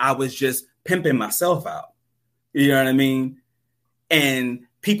that I was just pimping myself out. You know what I mean? And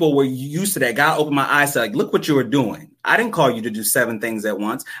people were used to that. God opened my eyes to look what you were doing. I didn't call you to do 7 things at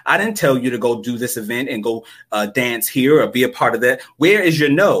once. I didn't tell you to go do this event and go dance here or be a part of that. Where is your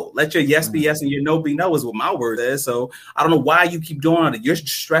no? Let your yes be yes and your no be no is what my word is. So I don't know why you keep doing it. You're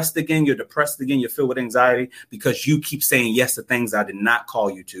stressed again. You're depressed again. You're filled with anxiety because you keep saying yes to things I did not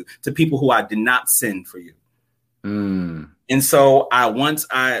call you to people who I did not send for you. And so once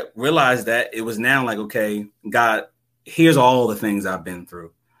I realized that, it was now okay, God, here's all the things I've been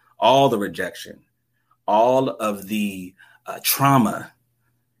through, all the rejection, all of the trauma.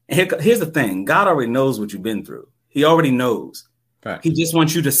 And here's the thing. God already knows what you've been through. He already knows. Right. He just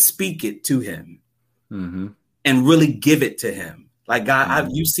wants you to speak it to him and really give it to him. God,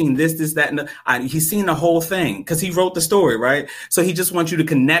 you've seen this, that, and he's seen the whole thing because he wrote the story, right? So he just wants you to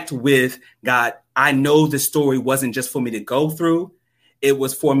connect with God. I know the story wasn't just for me to go through. It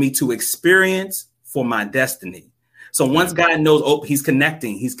was for me to experience for my destiny. So once God knows, he's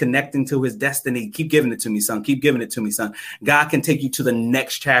connecting to his destiny. Keep giving it to me, son. Keep giving it to me, son. God can take you to the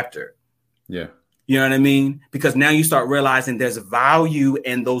next chapter. Yeah. You know what I mean? Because now you start realizing there's value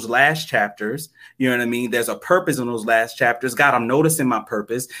in those last chapters. You know what I mean? There's a purpose in those last chapters. God, I'm noticing my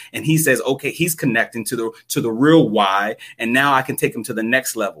purpose. And he says, okay, he's connecting to the real why. And now I can take him to the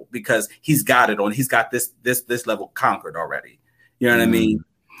next level because he's got it on. He's got this level conquered already. You know what I mean?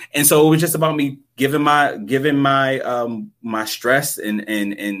 And so it was just about me giving my stress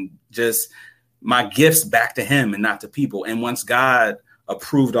and just my gifts back to him and not to people. And once God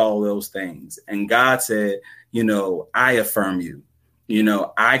approved all those things and God said, I affirm you,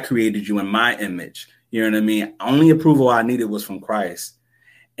 I created you in my image. You know what I mean? Only approval I needed was from Christ.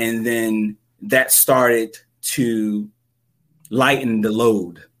 And then that started to lighten the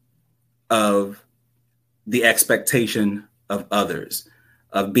load of the expectation of others,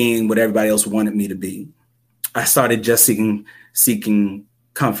 of being what everybody else wanted me to be. I started just seeking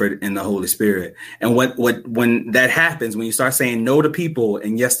comfort in the Holy Spirit. And when that happens, when you start saying no to people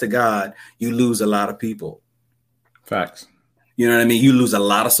and yes to God, you lose a lot of people. Facts. You know what I mean? You lose a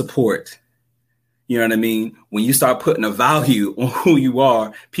lot of support. You know what I mean? When you start putting a value on who you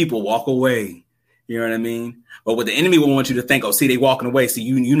are, people walk away. You know what I mean? But what the enemy will want you to think, oh, see, they walking away. See,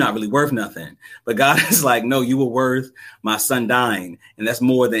 you're not really worth nothing. But God is like, no, you were worth my son dying. And that's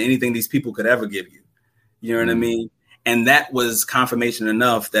more than anything these people could ever give you. You know what I mean? And that was confirmation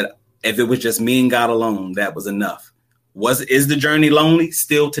enough that if it was just me and God alone, that was enough. Is the journey lonely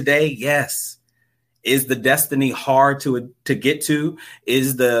still today? Yes. Is the destiny hard to get to?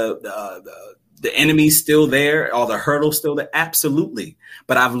 Is the enemy still there? Are the hurdles still there? Absolutely.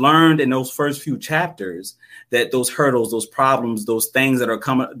 But I've learned in those first few chapters that those hurdles, those problems, those things that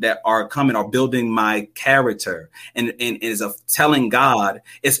are coming are building my character and is of telling God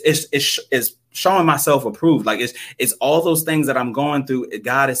is showing myself approved. Like it's all those things that I'm going through.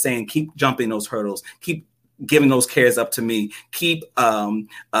 God is saying, keep jumping those hurdles, keep giving those cares up to me, keep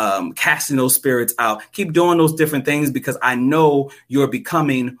casting those spirits out, keep doing those different things, because I know you're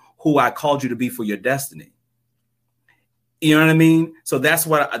becoming who I called you to be for your destiny. You know what I mean? So that's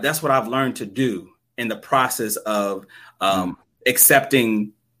what I've learned to do in the process of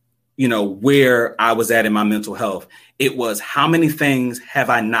accepting, where I was at in my mental health. It was, how many things have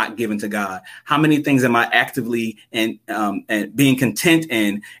I not given to God? How many things am I actively and being content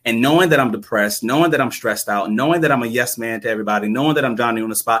in, and knowing that I'm depressed, knowing that I'm stressed out, knowing that I'm a yes man to everybody, knowing that I'm Johnny on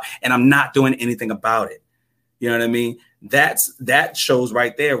the spot, and I'm not doing anything about it. You know what I mean? That shows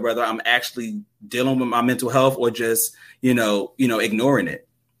right there whether I'm actually dealing with my mental health or just, ignoring it.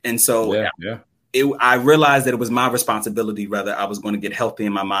 And so I realized that it was my responsibility whether I was going to get healthy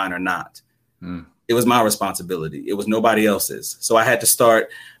in my mind or not. It was my responsibility. It was nobody else's. So I had to start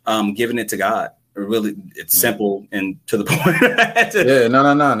giving it to God. Really, it's simple and to the point.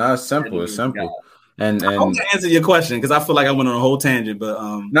 No. It's simple. It's simple. And I hope to answer your question, because I feel like I went on a whole tangent, but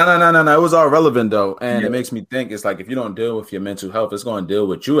no. It was all relevant though, and it makes me think. It's like if you don't deal with your mental health, it's going to deal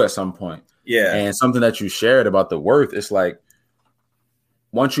with you at some point. Yeah. And something that you shared about the worth, it's like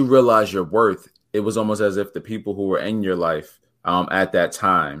once you realize your worth, it was almost as if the people who were in your life at that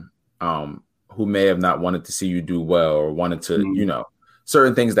time, who may have not wanted to see you do well or wanted to,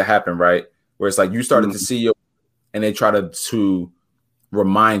 certain things that happen, right? Where it's like you started to see your, and they try to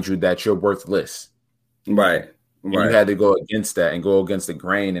remind you that you're worthless. Right. And you had to go against that and go against the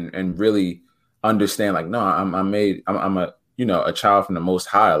grain and really understand, like, no, I'm a child from the Most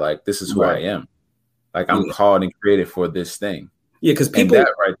High. Like, this is who I am. Like, I'm called and created for this thing. Yeah, because people that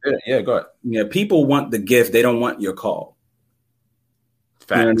right there. Yeah, go ahead. Yeah, people want the gift. They don't want your call.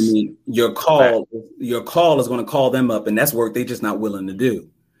 Facts. You know what I mean? Your call is going to call them up, and that's work they're just not willing to do.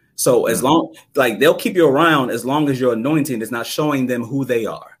 So as long, like, they'll keep you around as long as your anointing is not showing them who they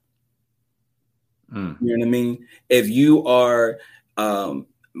are. You know what I mean? If you are,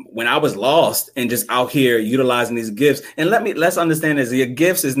 when I was lost and just out here utilizing these gifts, and let's understand this: your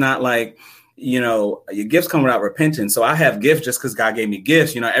gifts is not like, your gifts come without repentance. So I have gifts just because God gave me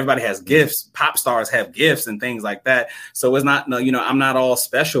gifts. Everybody has gifts. Pop stars have gifts and things like that. So it's not, I'm not all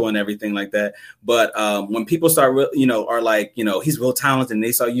special and everything like that. But when people start, are like, he's real talented, and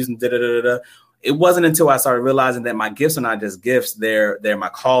they start using it wasn't until I started realizing that my gifts are not just gifts. They're my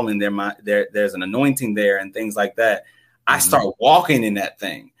calling. There's an anointing there and things like that. I start walking in that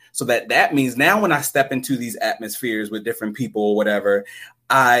thing. So that means now when I step into these atmospheres with different people or whatever,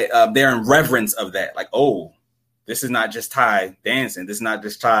 they're in reverence of that. Like, oh, this is not just Ty dancing. This is not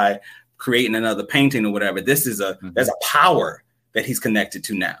just Ty creating another painting or whatever. This is there's a power that he's connected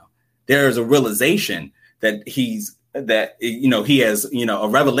to now. There is a realization that he has, a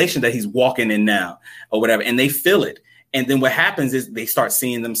revelation that he's walking in now or whatever. And they feel it. And then what happens is they start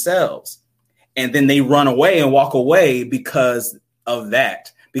seeing themselves, and then they run away and walk away because of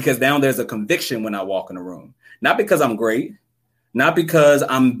that. Because now there's a conviction when I walk in a room, not because I'm great, not because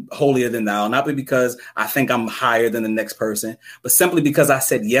I'm holier than thou, not because I think I'm higher than the next person, but simply because I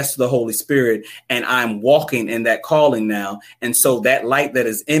said yes to the Holy Spirit and I'm walking in that calling now. And so that light that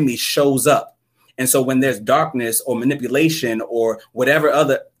is in me shows up. And so when there's darkness or manipulation or whatever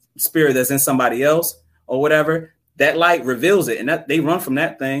other spirit that's in somebody else or whatever, that light reveals it, and that they run from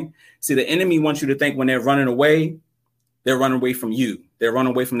that thing. See, the enemy wants you to think when they're running away, they're running away from you. They're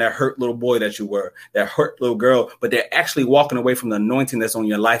running away from that hurt little boy that you were, that hurt little girl, but they're actually walking away from the anointing that's on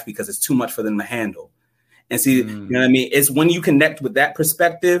your life because it's too much for them to handle. And see, you know what I mean? It's when you connect with that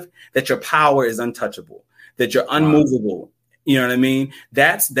perspective that your power is untouchable. that you're unmovable. You know what I mean?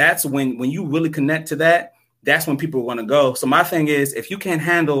 That's when you really connect to that, that's when people want to go. So my thing is, if you can't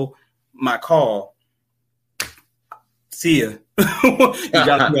handle my call, see ya. You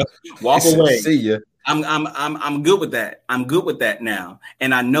gotta walk away. See ya. I'm good with that. I'm good with that now.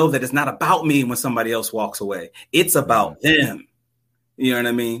 And I know that it's not about me when somebody else walks away. It's about them. You know what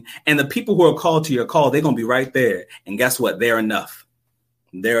I mean? And the people who are called to your call, they're going to be right there. And guess what? They're enough.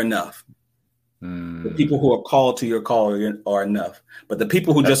 They're enough. The people who are called to your call are enough. But the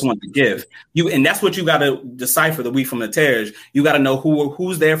people who just want to give, and that's what you got to decipher, the wheat from the tares. You got to know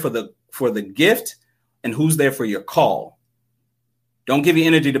who's there for the gift and who's there for your call. Don't give your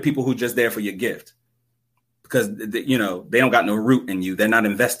energy to people who are just there for your gift, because they don't got no root in you. They're not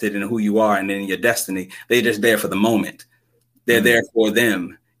invested in who you are and in your destiny. They're just there for the moment. They're there for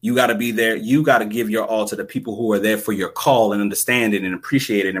them. You got to be there. You got to give your all to the people who are there for your call and understand it and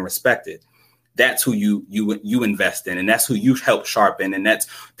appreciate it and respect it. That's who you invest in, and that's who you help sharpen, and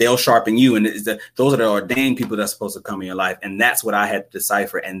they'll sharpen you. And those are the ordained people that's supposed to come in your life. And that's what I had to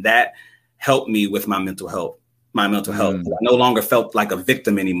decipher. And that helped me with my mental health. I no longer felt like a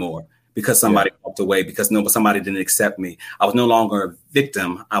victim anymore because somebody walked away, because somebody didn't accept me. I was no longer a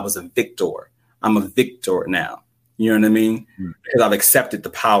victim. I was a victor. I'm a victor now. You know what I mean? Because I've accepted the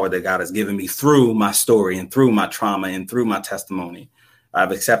power that God has given me through my story and through my trauma and through my testimony.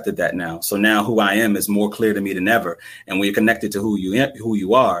 I've accepted that now. So now who I am is more clear to me than ever. And when you're connected to who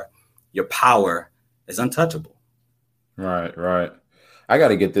you are, your power is untouchable. Right. I got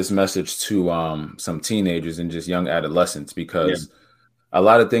to get this message to some teenagers and just young adolescents, because a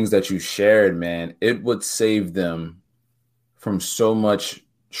lot of things that you shared, man, it would save them from so much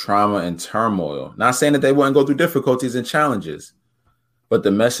trauma and turmoil. Not saying that they wouldn't go through difficulties and challenges, but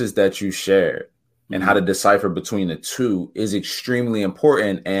the message that you shared and how to decipher between the two is extremely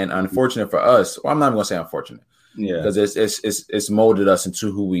important and unfortunate for us. Well, I'm not even going to say unfortunate, because it's molded us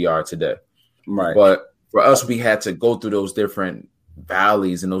into who we are today. Right. But for us, we had to go through those different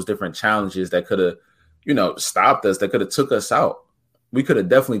valleys and those different challenges that could have, stopped us, that could have took us out. We could have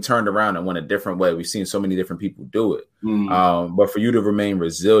definitely turned around and went a different way. We've seen so many different people do it. But for you to remain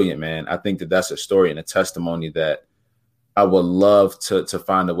resilient, man, I think that that's a story and a testimony that I would love to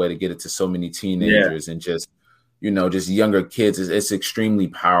find a way to get it to so many teenagers and just younger kids. It's extremely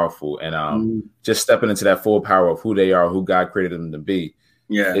powerful. And just stepping into that full power of who they are, who God created them to be.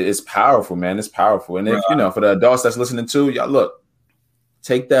 Yeah, it's powerful, man. It's powerful. And if, for the adults that's listening to y'all, look,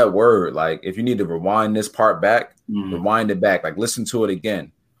 take that word. Like, if you need to rewind this part back, rewind it back, like listen to it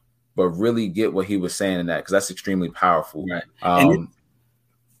again, but really get what he was saying in that, because that's extremely powerful. Right.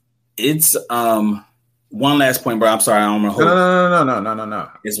 It's one last point, bro. I'm sorry, I don't want to hold. No.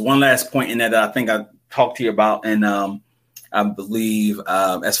 It's one last point in that I think I talked to you about, and I believe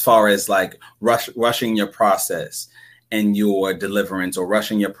as far as like rushing your process and your deliverance, or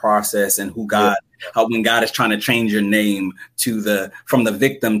rushing your process and how when God is trying to change your name from the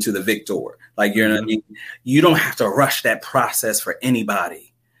victim to the victor. Like, you know what I mean? You don't have to rush that process for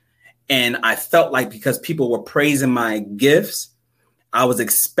anybody. And I felt like, because people were praising my gifts, I was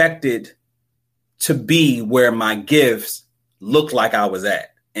expected to be where my gifts looked like I was at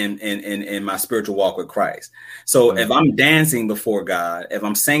in my spiritual walk with Christ. So if I'm dancing before God, if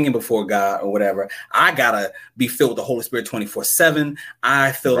I'm singing before God or whatever, I gotta be filled with the Holy Spirit 24/7.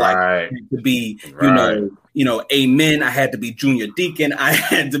 I feel like I had to be, amen. I had to be junior deacon. I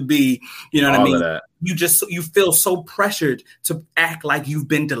had to be, you know what I mean? You feel so pressured to act like you've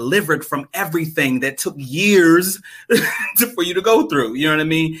been delivered from everything that took years for you to go through. You know what I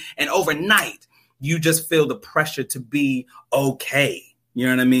mean? And overnight, you just feel the pressure to be okay. You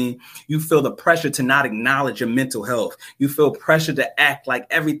know what I mean? You feel the pressure to not acknowledge your mental health. You feel pressure to act like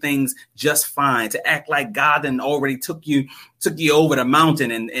everything's just fine, to act like God then already took you over the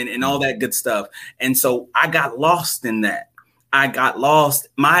mountain and all that good stuff. And so I got lost in that. I got lost.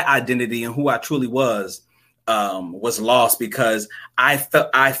 My identity and who I truly was lost, because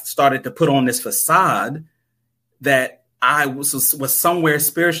I started to put on this facade that I was somewhere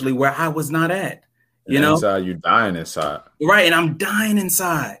spiritually where I was not at. Inside, you're dying inside. Right. And I'm dying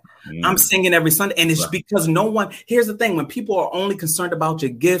inside. I'm singing every Sunday. And it's because here's the thing. When people are only concerned about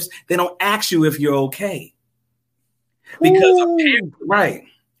your gifts, they don't ask you if you're okay. Because,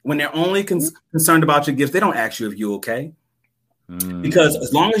 when they're only concerned about your gifts, they don't ask you if you're okay. Because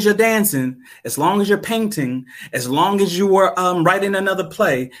as long as you're dancing, as long as you're painting, as long as you were writing another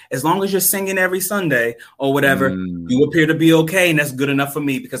play, as long as you're singing every Sunday or whatever, you appear to be okay. And that's good enough for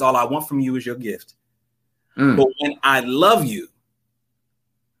me, because all I want from you is your gift. But when I love you,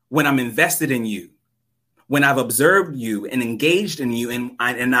 when I'm invested in you, when I've observed you and engaged in you, and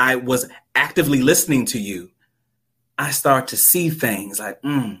I was actively listening to you, I start to see things like,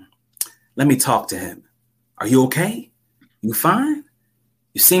 let me talk to him. Are you okay? You fine?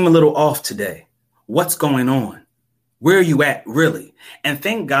 You seem a little off today. What's going on? Where are you at, really? And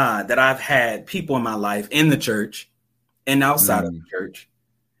thank God that I've had people in my life, in the church and outside of the church,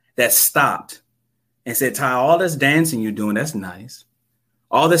 that stopped and said, Ty, all this dancing you're doing, that's nice.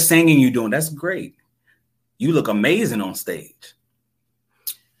 All this singing you're doing, that's great. You look amazing on stage.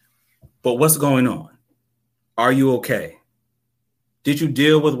 But what's going on? Are you okay? Did you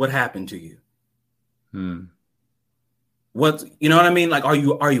deal with what happened to you? What, you know what I mean? Like, are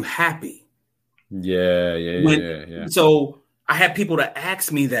you happy? Yeah. So I had people to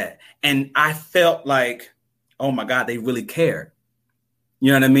ask me that, and I felt like, oh my God, they really care.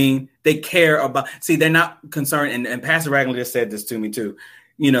 You know what I mean? They care about, see, they're not concerned. And Pastor Ragland just said this to me too.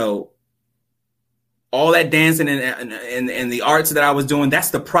 You know, all that dancing and the arts that I was doing,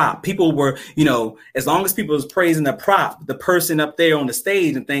 that's the prop. People were, you know, as long as people was praising the prop, the person up there on the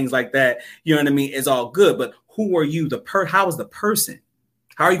stage and things like that, you know what I mean, is all good. But who are you? How is the person?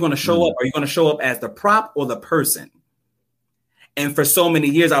 How are you going to show up? Are you going to show up as the prop or the person? And for so many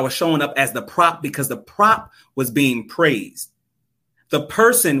years, I was showing up as the prop because the prop was being praised. The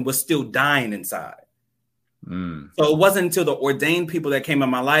person was still dying inside. So it wasn't until the ordained people that came in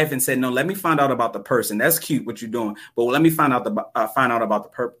my life and said, no, let me find out about the person. That's cute what you're doing, but let me find out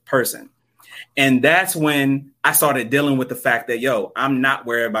about the person. And that's when I started dealing with the fact that, I'm not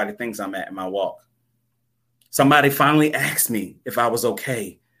where everybody thinks I'm at in my walk. Somebody finally asked me if I was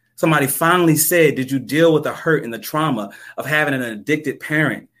okay. Somebody finally said, did you deal with the hurt and the trauma of having an addicted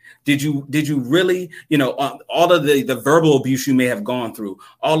parent? Did you really, all of the verbal abuse you may have gone through,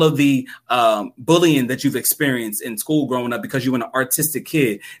 all of the bullying that you've experienced in school growing up because you were an artistic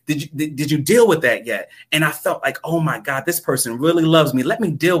kid? Did you deal with that yet? And I felt like, oh my God, this person really loves me. Let me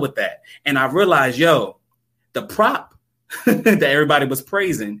deal with that. And I realized, the prop that everybody was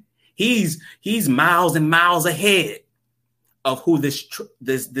praising, he's miles and miles ahead of who this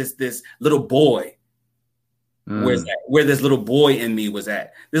little boy. Where this little boy in me was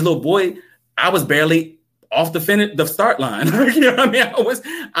at. This little boy, I was barely off the start line. You know what I mean?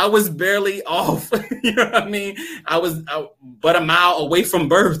 I was barely off. You know what I mean? I was but a mile away from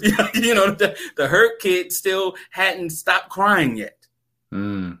birth. The hurt kid still hadn't stopped crying yet.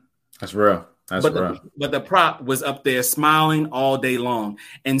 That's real. But the prop was up there smiling all day long.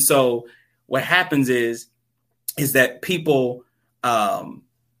 And so what happens is that people, because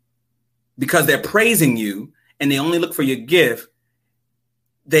they're praising you, and they only look for your gift,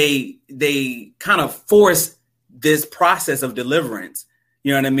 they kind of force this process of deliverance.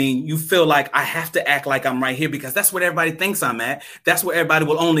 You know what I mean? You feel like I have to act like I'm right here because that's what everybody thinks I'm at. That's where everybody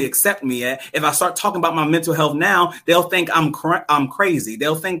will only accept me at. If I start talking about my mental health now, they'll think I'm crazy.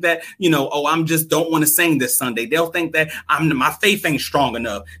 They'll think that, I'm just don't want to sing this Sunday. They'll think that my faith ain't strong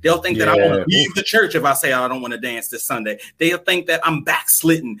enough. They'll think that I want to leave the church if I say I don't want to dance this Sunday. They'll think that I'm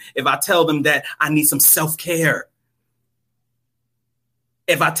backslidden if I tell them that I need some self-care.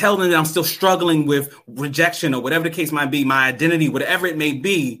 If I tell them that I'm still struggling with rejection or whatever the case might be, my identity, whatever it may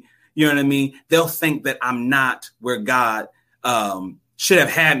be, you know what I mean? They'll think that I'm not where God should have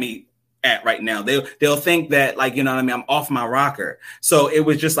had me at right now. They'll think that, like, you know what I mean, I'm off my rocker. So it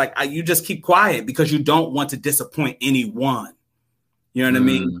was just like, you just keep quiet because you don't want to disappoint anyone. You know what I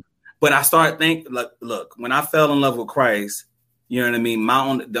mean? But I started thinking, look, when I fell in love with Christ, you know what I mean?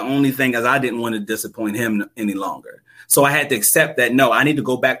 The only thing is I didn't want to disappoint him any longer. So I had to accept that, no, I need to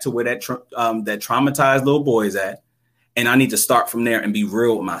go back to where that traumatized little boy is at. And I need to start from there and be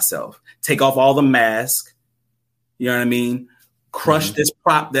real with myself. Take off all the masks. You know what I mean? Crush this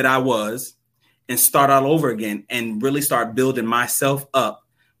prop that I was and start all over again and really start building myself up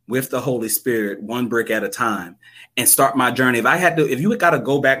with the Holy Spirit, one brick at a time, and start my journey. If you got to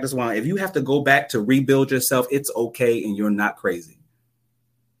go back this one, if you have to go back to rebuild yourself, it's okay. And you're not crazy.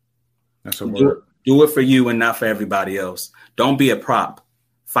 That's a word. Do it for you and not for everybody else. Don't be a prop.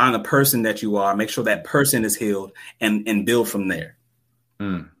 Find the person that you are. Make sure that person is healed and build from there.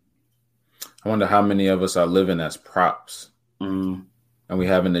 I wonder how many of us are living as props. And we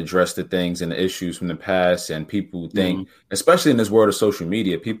haven't addressed the things and the issues from the past. And people think, especially in this world of social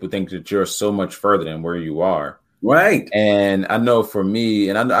media, people think that you're so much further than where you are. Right. And I know for me,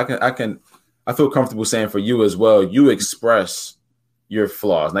 and I feel comfortable saying for you as well, you express your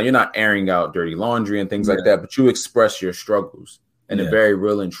flaws. Now, you're not airing out dirty laundry and things like that, but you express your struggles in a very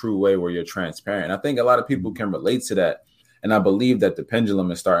real and true way where you're transparent. I think a lot of people can relate to that. And I believe that the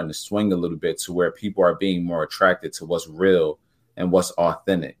pendulum is starting to swing a little bit to where people are being more attracted to what's real and what's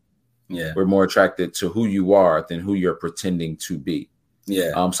authentic. Yeah. We're more attracted to who you are than who you're pretending to be.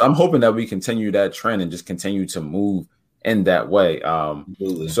 Yeah. So I'm hoping that we continue that trend and just continue to move in that way.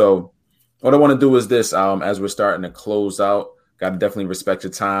 So what I want to do is this, as we're starting to close out, got to definitely respect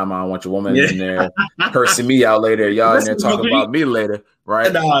your time. I don't want your woman in there cursing me out later. Y'all in there talking about me later,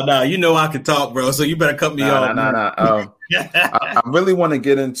 right? No, you know I can talk, bro. So you better cut me off. I really want to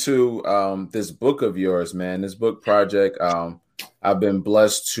get into this book of yours, man. This book project. I've been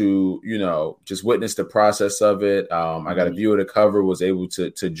blessed to, just witness the process of it. I got a view of the cover, was able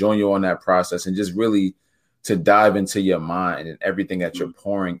to join you on that process and just really to dive into your mind and everything that you're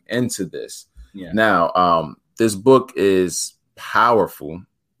pouring into this. Yeah. Now, this book is powerful,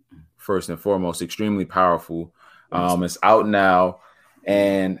 first and foremost, extremely powerful. It's out now.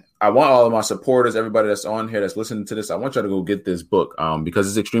 And I want all of my supporters, everybody that's on here that's listening to this, I want you to go get this book because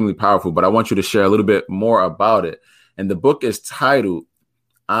it's extremely powerful. But I want you to share a little bit more about it. And the book is titled,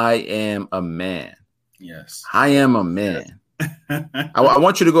 I Am a Man. Yes. I Am a Man. I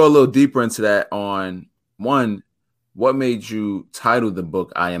want you to go a little deeper into that on, one, what made you title the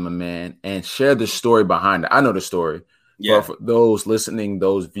book, I Am a Man, and share the story behind it. I know the story. Yeah. But for those listening,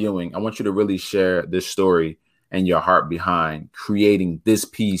 those viewing, I want you to really share this story and your heart behind creating this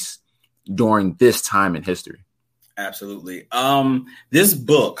piece during this time in history. Absolutely. This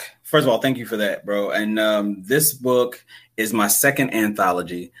book, first of all, thank you for that, bro. And this book is my second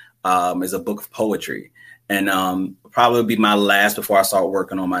anthology, is a book of poetry, and probably be my last before I start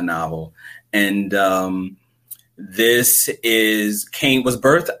working on my novel. And this was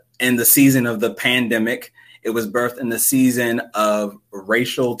birthed in the season of the pandemic. It was birthed in the season of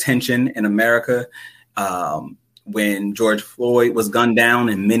racial tension in America, when George Floyd was gunned down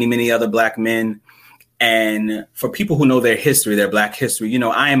and many, many other Black men. And for people who know their history, their Black history,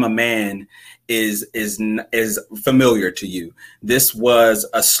 I Am a Man is familiar to you. This was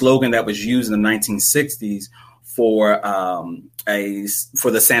a slogan that was used in the 1960s for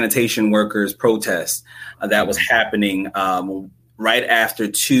the sanitation workers protest that was happening right after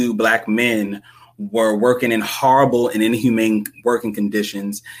two Black men were working in horrible and inhumane working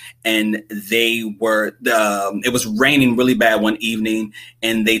conditions. And it was raining really bad one evening,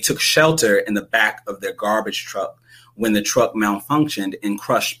 and they took shelter in the back of their garbage truck when the truck malfunctioned and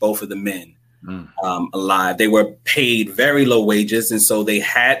crushed both of the men alive. They were paid very low wages. And so they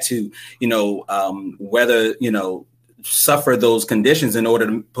had to, suffer those conditions in order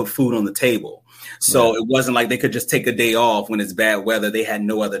to put food on the table. So It wasn't like they could just take a day off when it's bad weather. They had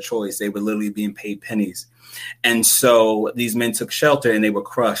no other choice. They were literally being paid pennies. And so these men took shelter and they were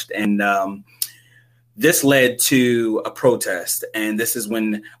crushed. And this led to a protest. And this is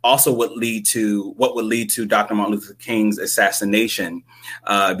when also what would lead to Dr. Martin Luther King's assassination,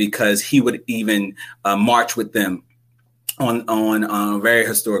 because he would even march with them on a very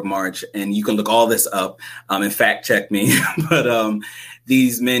historic march. And you can look all this up and fact check me. But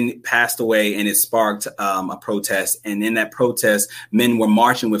these men passed away, and it sparked a protest. And in that protest, men were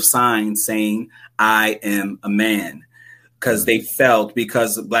marching with signs saying, I am a man, because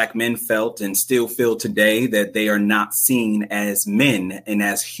Black men felt and still feel today that they are not seen as men and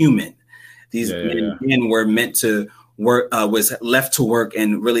as human. These men were meant to work, was left to work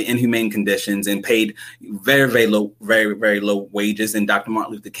in really inhumane conditions and paid very, very low, very, very low wages. And Dr.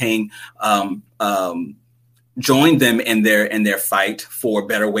 Martin Luther King joined them in their fight for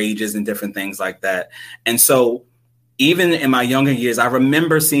better wages and different things like that. And so even in my younger years, I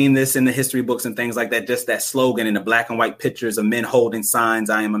remember seeing this in the history books and things like that, just that slogan in the black and white pictures of men holding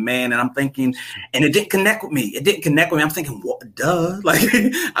signs, I am a man. And I'm thinking, and it didn't connect with me. I'm thinking, what? Duh. Like,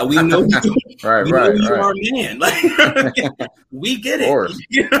 we know, you are a man. Like, we get it.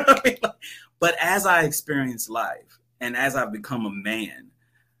 You know what I mean? But as I experience life and as I've become a man,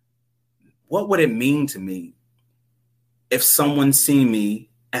 what would it mean to me if someone seen me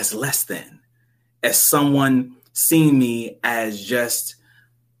as less than, as someone seen me as just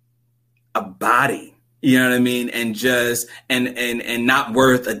a body, you know what I mean? And just, and not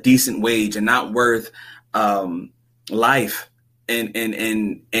worth a decent wage and not worth life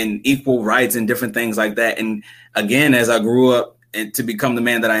and equal rights and different things like that. And again, as I grew up and to become the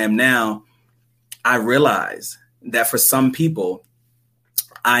man that I am now, I realized that for some people,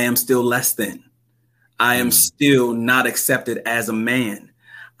 I am still less than. I am still not accepted as a man.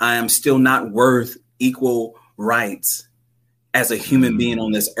 I am still not worth equal rights as a human being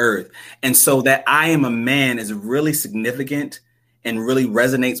on this earth. And so that I am a man is really significant and really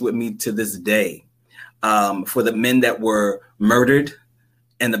resonates with me to this day. For the men that were murdered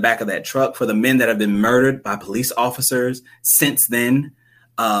in the back of that truck, for the men that have been murdered by police officers since then,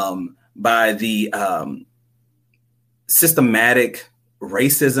 by the systematic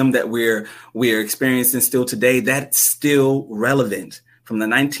racism that we're experiencing still today, that's still relevant from the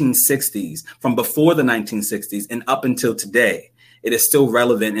 1960s, from before the 1960s and up until today. It is still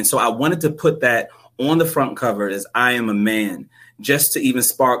relevant. And so I wanted to put that on the front cover as I Am a Man, just to even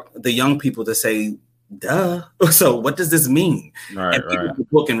spark the young people to say, duh. So what does this mean? And people can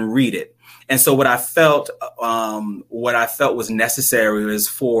look and read it. And so what I felt was necessary is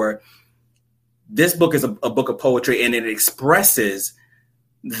for this book is a book of poetry, and it expresses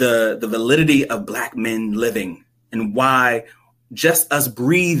the validity of Black men living and why just us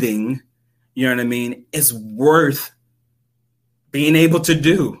breathing, you know what I mean, is worth being able to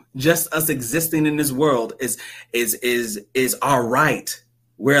do. Just us existing in this world is our right.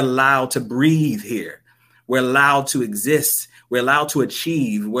 We're allowed to breathe here. We're allowed to exist. We're allowed to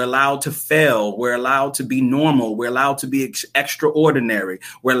achieve. We're allowed to fail. We're allowed to be normal. We're allowed to be extraordinary.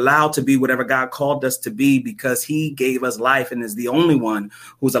 We're allowed to be whatever God called us to be because he gave us life and is the only one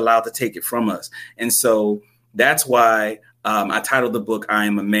who's allowed to take it from us. And so that's why I titled the book, I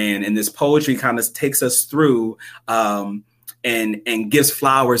Am a Man. And this poetry kind of takes us through and gives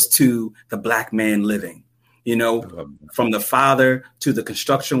flowers to the Black man living, you know, from the father to the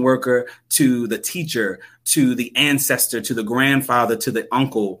construction worker, to the teacher, to the ancestor, to the grandfather, to the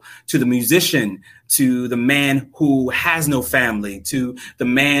uncle, to the musician, to the man who has no family, to the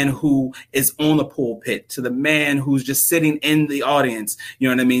man who is on the pulpit, to the man who's just sitting in the audience, you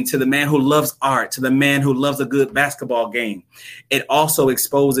know what I mean? To the man who loves art, to the man who loves a good basketball game. It also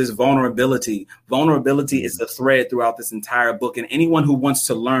exposes vulnerability. Vulnerability is the thread throughout this entire book. And anyone who wants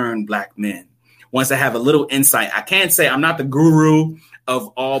to learn Black men, wants to have a little insight. I can't say I'm not the guru of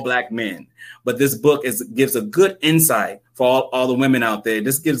all Black men, but this book gives a good insight for all the women out there.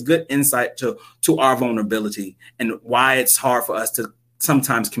 This gives good insight to our vulnerability and why it's hard for us to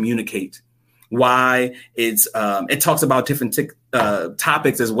sometimes communicate. Why it talks about different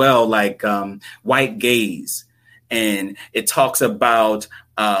topics as well, like white gaze, and it talks about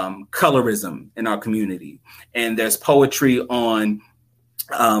colorism in our community. And there's poetry on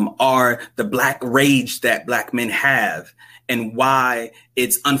are the Black rage that Black men have and why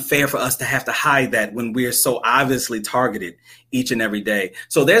it's unfair for us to have to hide that when we're so obviously targeted each and every day.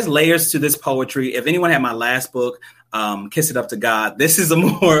 So there's layers to this poetry. If anyone had my last book, Kiss It Up to God, this is a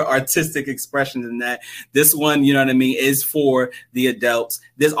more artistic expression than that. This one, you know what I mean, is for the adults.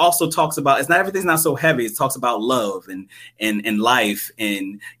 This also talks about, everything's not so heavy. It talks about love and life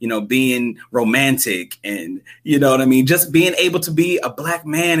and, you know, being romantic and, you know what I mean, just being able to be a Black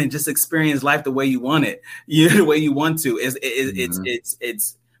man and just experience life the way you want it, the way you want to.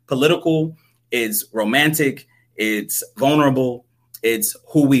 It's political, it's romantic, it's vulnerable, it's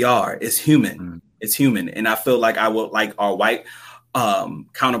who we are, it's human. Mm-hmm. It's human. And I feel like I would like our white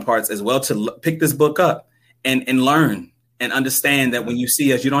counterparts as well to pick this book up and learn and understand that when you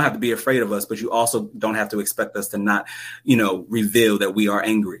see us, you don't have to be afraid of us, but you also don't have to expect us to not, you know, reveal that we are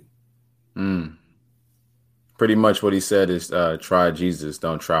angry. Pretty much what he said is try Jesus,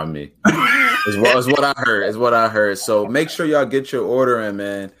 don't try me. is what I heard. Is what I heard. So make sure y'all get your order in,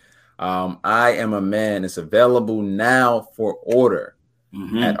 man. I Am a Man. It's available now for order.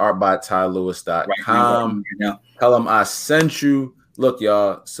 At artbytylewis.com. Tell him I sent you. Look,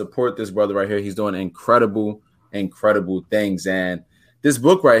 y'all, support this brother right here. He's doing incredible things. And this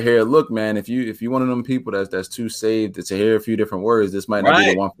book right here, look, man, if you one of them people that's too saved to hear a few different words, this might not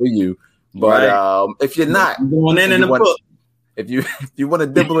be the one for you. But if you're not, going in the book. If you want to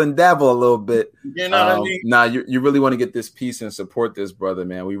dibble and dabble a little bit, you know what I mean? You really want to get this piece and support this brother,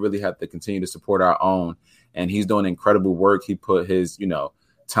 man. We really have to continue to support our own. And he's doing incredible work. He put his, you know,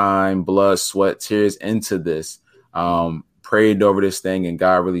 time, blood, sweat, tears into this, prayed over this thing, and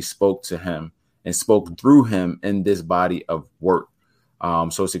God really spoke to him and spoke through him in this body of work.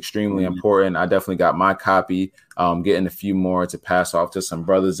 So it's extremely important. I definitely got my copy, getting a few more to pass off to some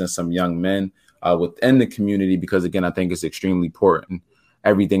brothers and some young men within the community, because, again, I think it's extremely important,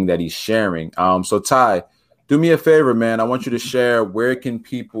 everything that he's sharing. So, Ty, do me a favor, man. I want you to share, where can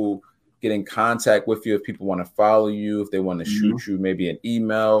people get in contact with you if people want to follow you, if they want to shoot you maybe an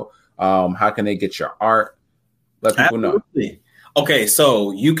email? How can they get your art? Let people know. Okay,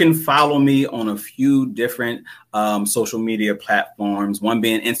 so you can follow me on a few different social media platforms, one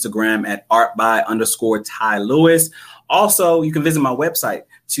being Instagram at @art_by_Ty Lewis. Also, you can visit my website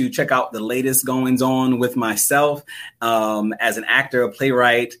to check out the latest goings on with myself as an actor, a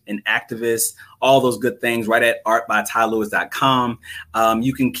playwright, an activist, all those good things, right at artbytylewis.com.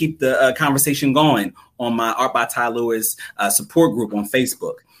 You can keep the conversation going on my Art by Ty Lewis support group on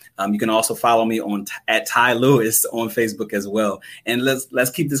Facebook. You can also follow me at Ty Lewis on Facebook as well. And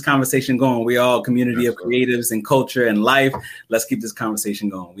let's keep this conversation going. We all a community of creatives and culture and life. Let's keep this conversation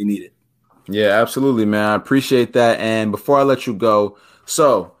going. We need it. Yeah, absolutely, man. I appreciate that. And before I let you go,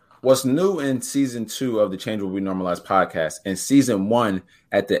 So, what's new in season 2 of the Change What We Normalize podcast? In season 1,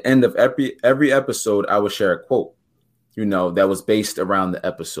 at the end of every episode, I would share a quote, that was based around the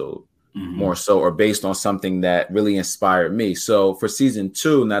episode more so, or based on something that really inspired me. So for season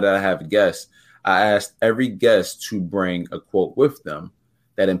 2, now that I have guests, I asked every guest to bring a quote with them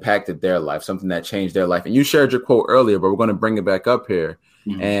that impacted their life, something that changed their life. And you shared your quote earlier, but we're going to bring it back up here.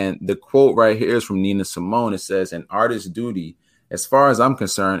 And the quote right here is from Nina Simone. It says, "An artist's duty, as far as I'm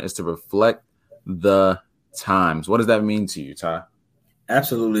concerned, is to reflect the times." What does that mean to you, Ty?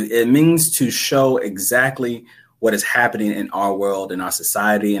 Absolutely. It means to show exactly what is happening in our world, in our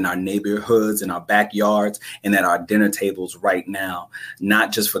society, in our neighborhoods, in our backyards, and at our dinner tables right now,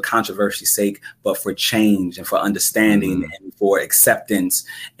 not just for controversy's sake, but for change and for understanding and for acceptance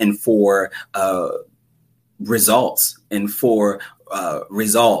and for results and for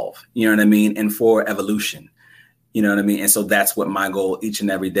resolve, you know what I mean? And for evolution, you know what I mean? And so that's what my goal each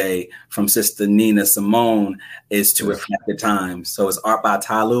and every day from Sister Nina Simone is to reflect the times. So it's art by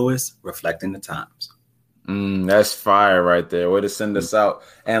Ty Lewis, reflecting the times. That's fire right there. Way to send us out.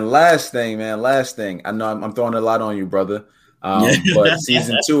 And last thing, I know I'm throwing a lot on you, brother. But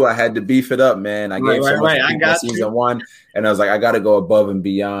season 2, I had to beef it up, man. I gave so much for season 1, and I was like, I got to go above and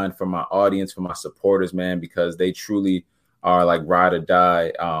beyond for my audience, for my supporters, man, because they truly are like ride or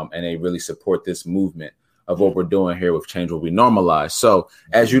die, and they really support this movement of what we're doing here with Change What We Normalize. So,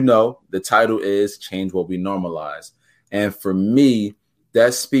 as you know, the title is Change What We Normalize, and for me,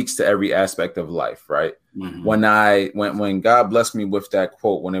 that speaks to every aspect of life, right? When God blessed me with that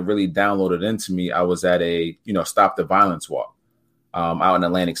quote, when it really downloaded into me, I was at a Stop the Violence walk out in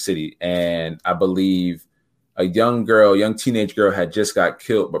Atlantic City, and I believe a young teenage girl had just got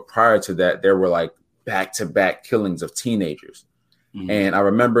killed, but prior to that, there were like back-to-back killings of teenagers. And I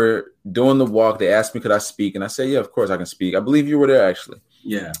remember doing the walk. They asked me, could I speak? And I said, yeah, of course I can speak. I believe you were there, actually.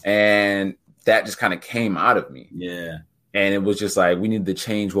 Yeah. And that just kind of came out of me. Yeah. And it was just like, we need to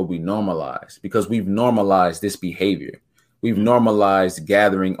change what we normalize, because we've normalized this behavior. We've normalized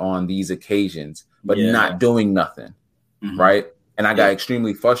gathering on these occasions, but not doing nothing. Right. And I got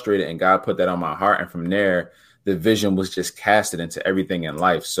extremely frustrated, and God put that on my heart. And from there, the vision was just casted into everything in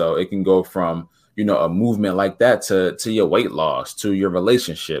life. So it can go from, a movement like that to your weight loss, to your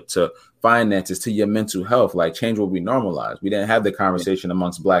relationship, to finances, to your mental health. Like, change what we normalize. We didn't have the conversation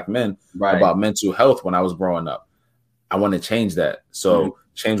amongst Black men about mental health when I was growing up. I want to change that. So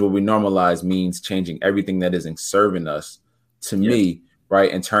change what we normalize means changing everything that isn't serving us, to me,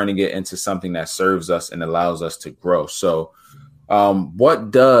 right? And turning it into something that serves us and allows us to grow. So what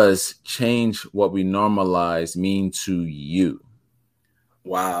does change what we normalize mean to you?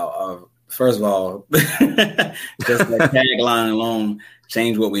 Wow. First of all, just that tagline alone,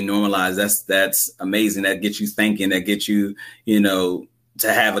 change what we normalize. That's amazing. That gets you thinking, that gets you, to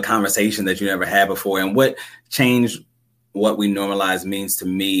have a conversation that you never had before. And what change what we normalize means to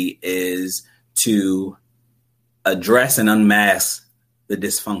me is to address and unmask the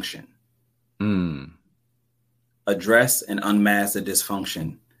dysfunction. Address and unmask the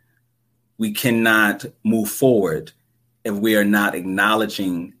dysfunction. We cannot move forward if we are not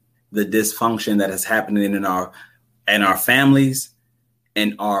acknowledging the dysfunction that is happening in our families,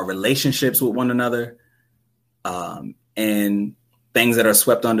 in our relationships with one another, and things that are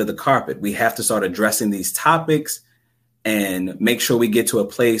swept under the carpet. We have to start addressing these topics and make sure we get to a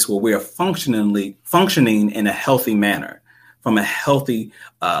place where we are functioning in a healthy manner, from a healthy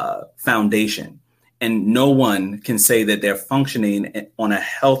foundation. And no one can say that they're functioning on a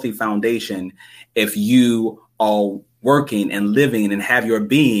healthy foundation if you are working and living and have your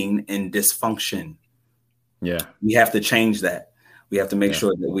being in dysfunction. Yeah. We have to change that. We have to make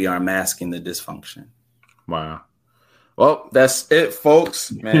sure that we are masking the dysfunction. Wow. Well, that's it,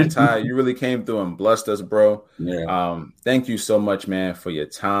 folks. Man, Ty, you really came through and blessed us, bro. Yeah. Thank you so much, man, for your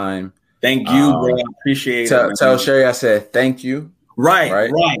time. Thank you, bro. I appreciate it. Tell Sherry I said thank you. Right.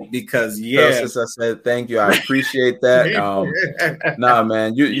 Because since I said thank you, I appreciate that. Nah,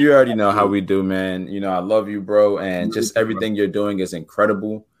 man, you already know how we do, man. I love you, bro, and just everything you're doing is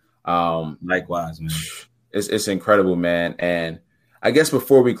incredible. Likewise, man. It's incredible, man. And I guess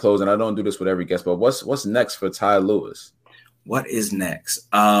before we close, and I don't do this with every guest, but what's next for Ty Lewis? What is next?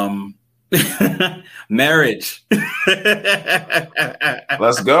 Marriage.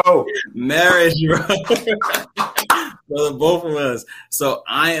 Let's go. Marriage, bro. For both of us. So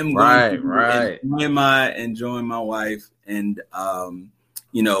I am enjoying my wife, and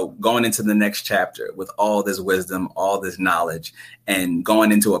going into the next chapter with all this wisdom, all this knowledge, and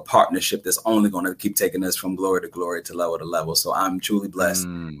going into a partnership that's only going to keep taking us from glory to glory, to level to level. So I'm truly blessed,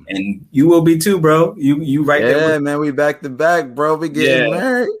 and you will be too, bro. You right there. Yeah, man, we back to back, bro. We getting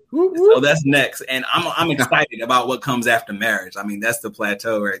married. Woo, woo. So that's next, and I'm excited about what comes after marriage. I mean, that's the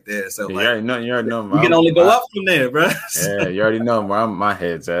plateau right there. So you already know. We can only go up from there, bro. Yeah, you already know where my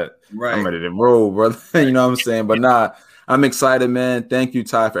head's at. Right. I'm ready to roll, brother. You know what I'm saying? But nah, I'm excited, man. Thank you,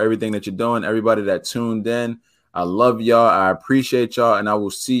 Ty, for everything that you're doing. Everybody that tuned in, I love y'all. I appreciate y'all, and I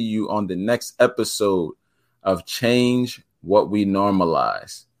will see you on the next episode of Change What We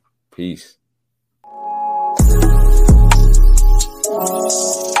Normalize. Peace.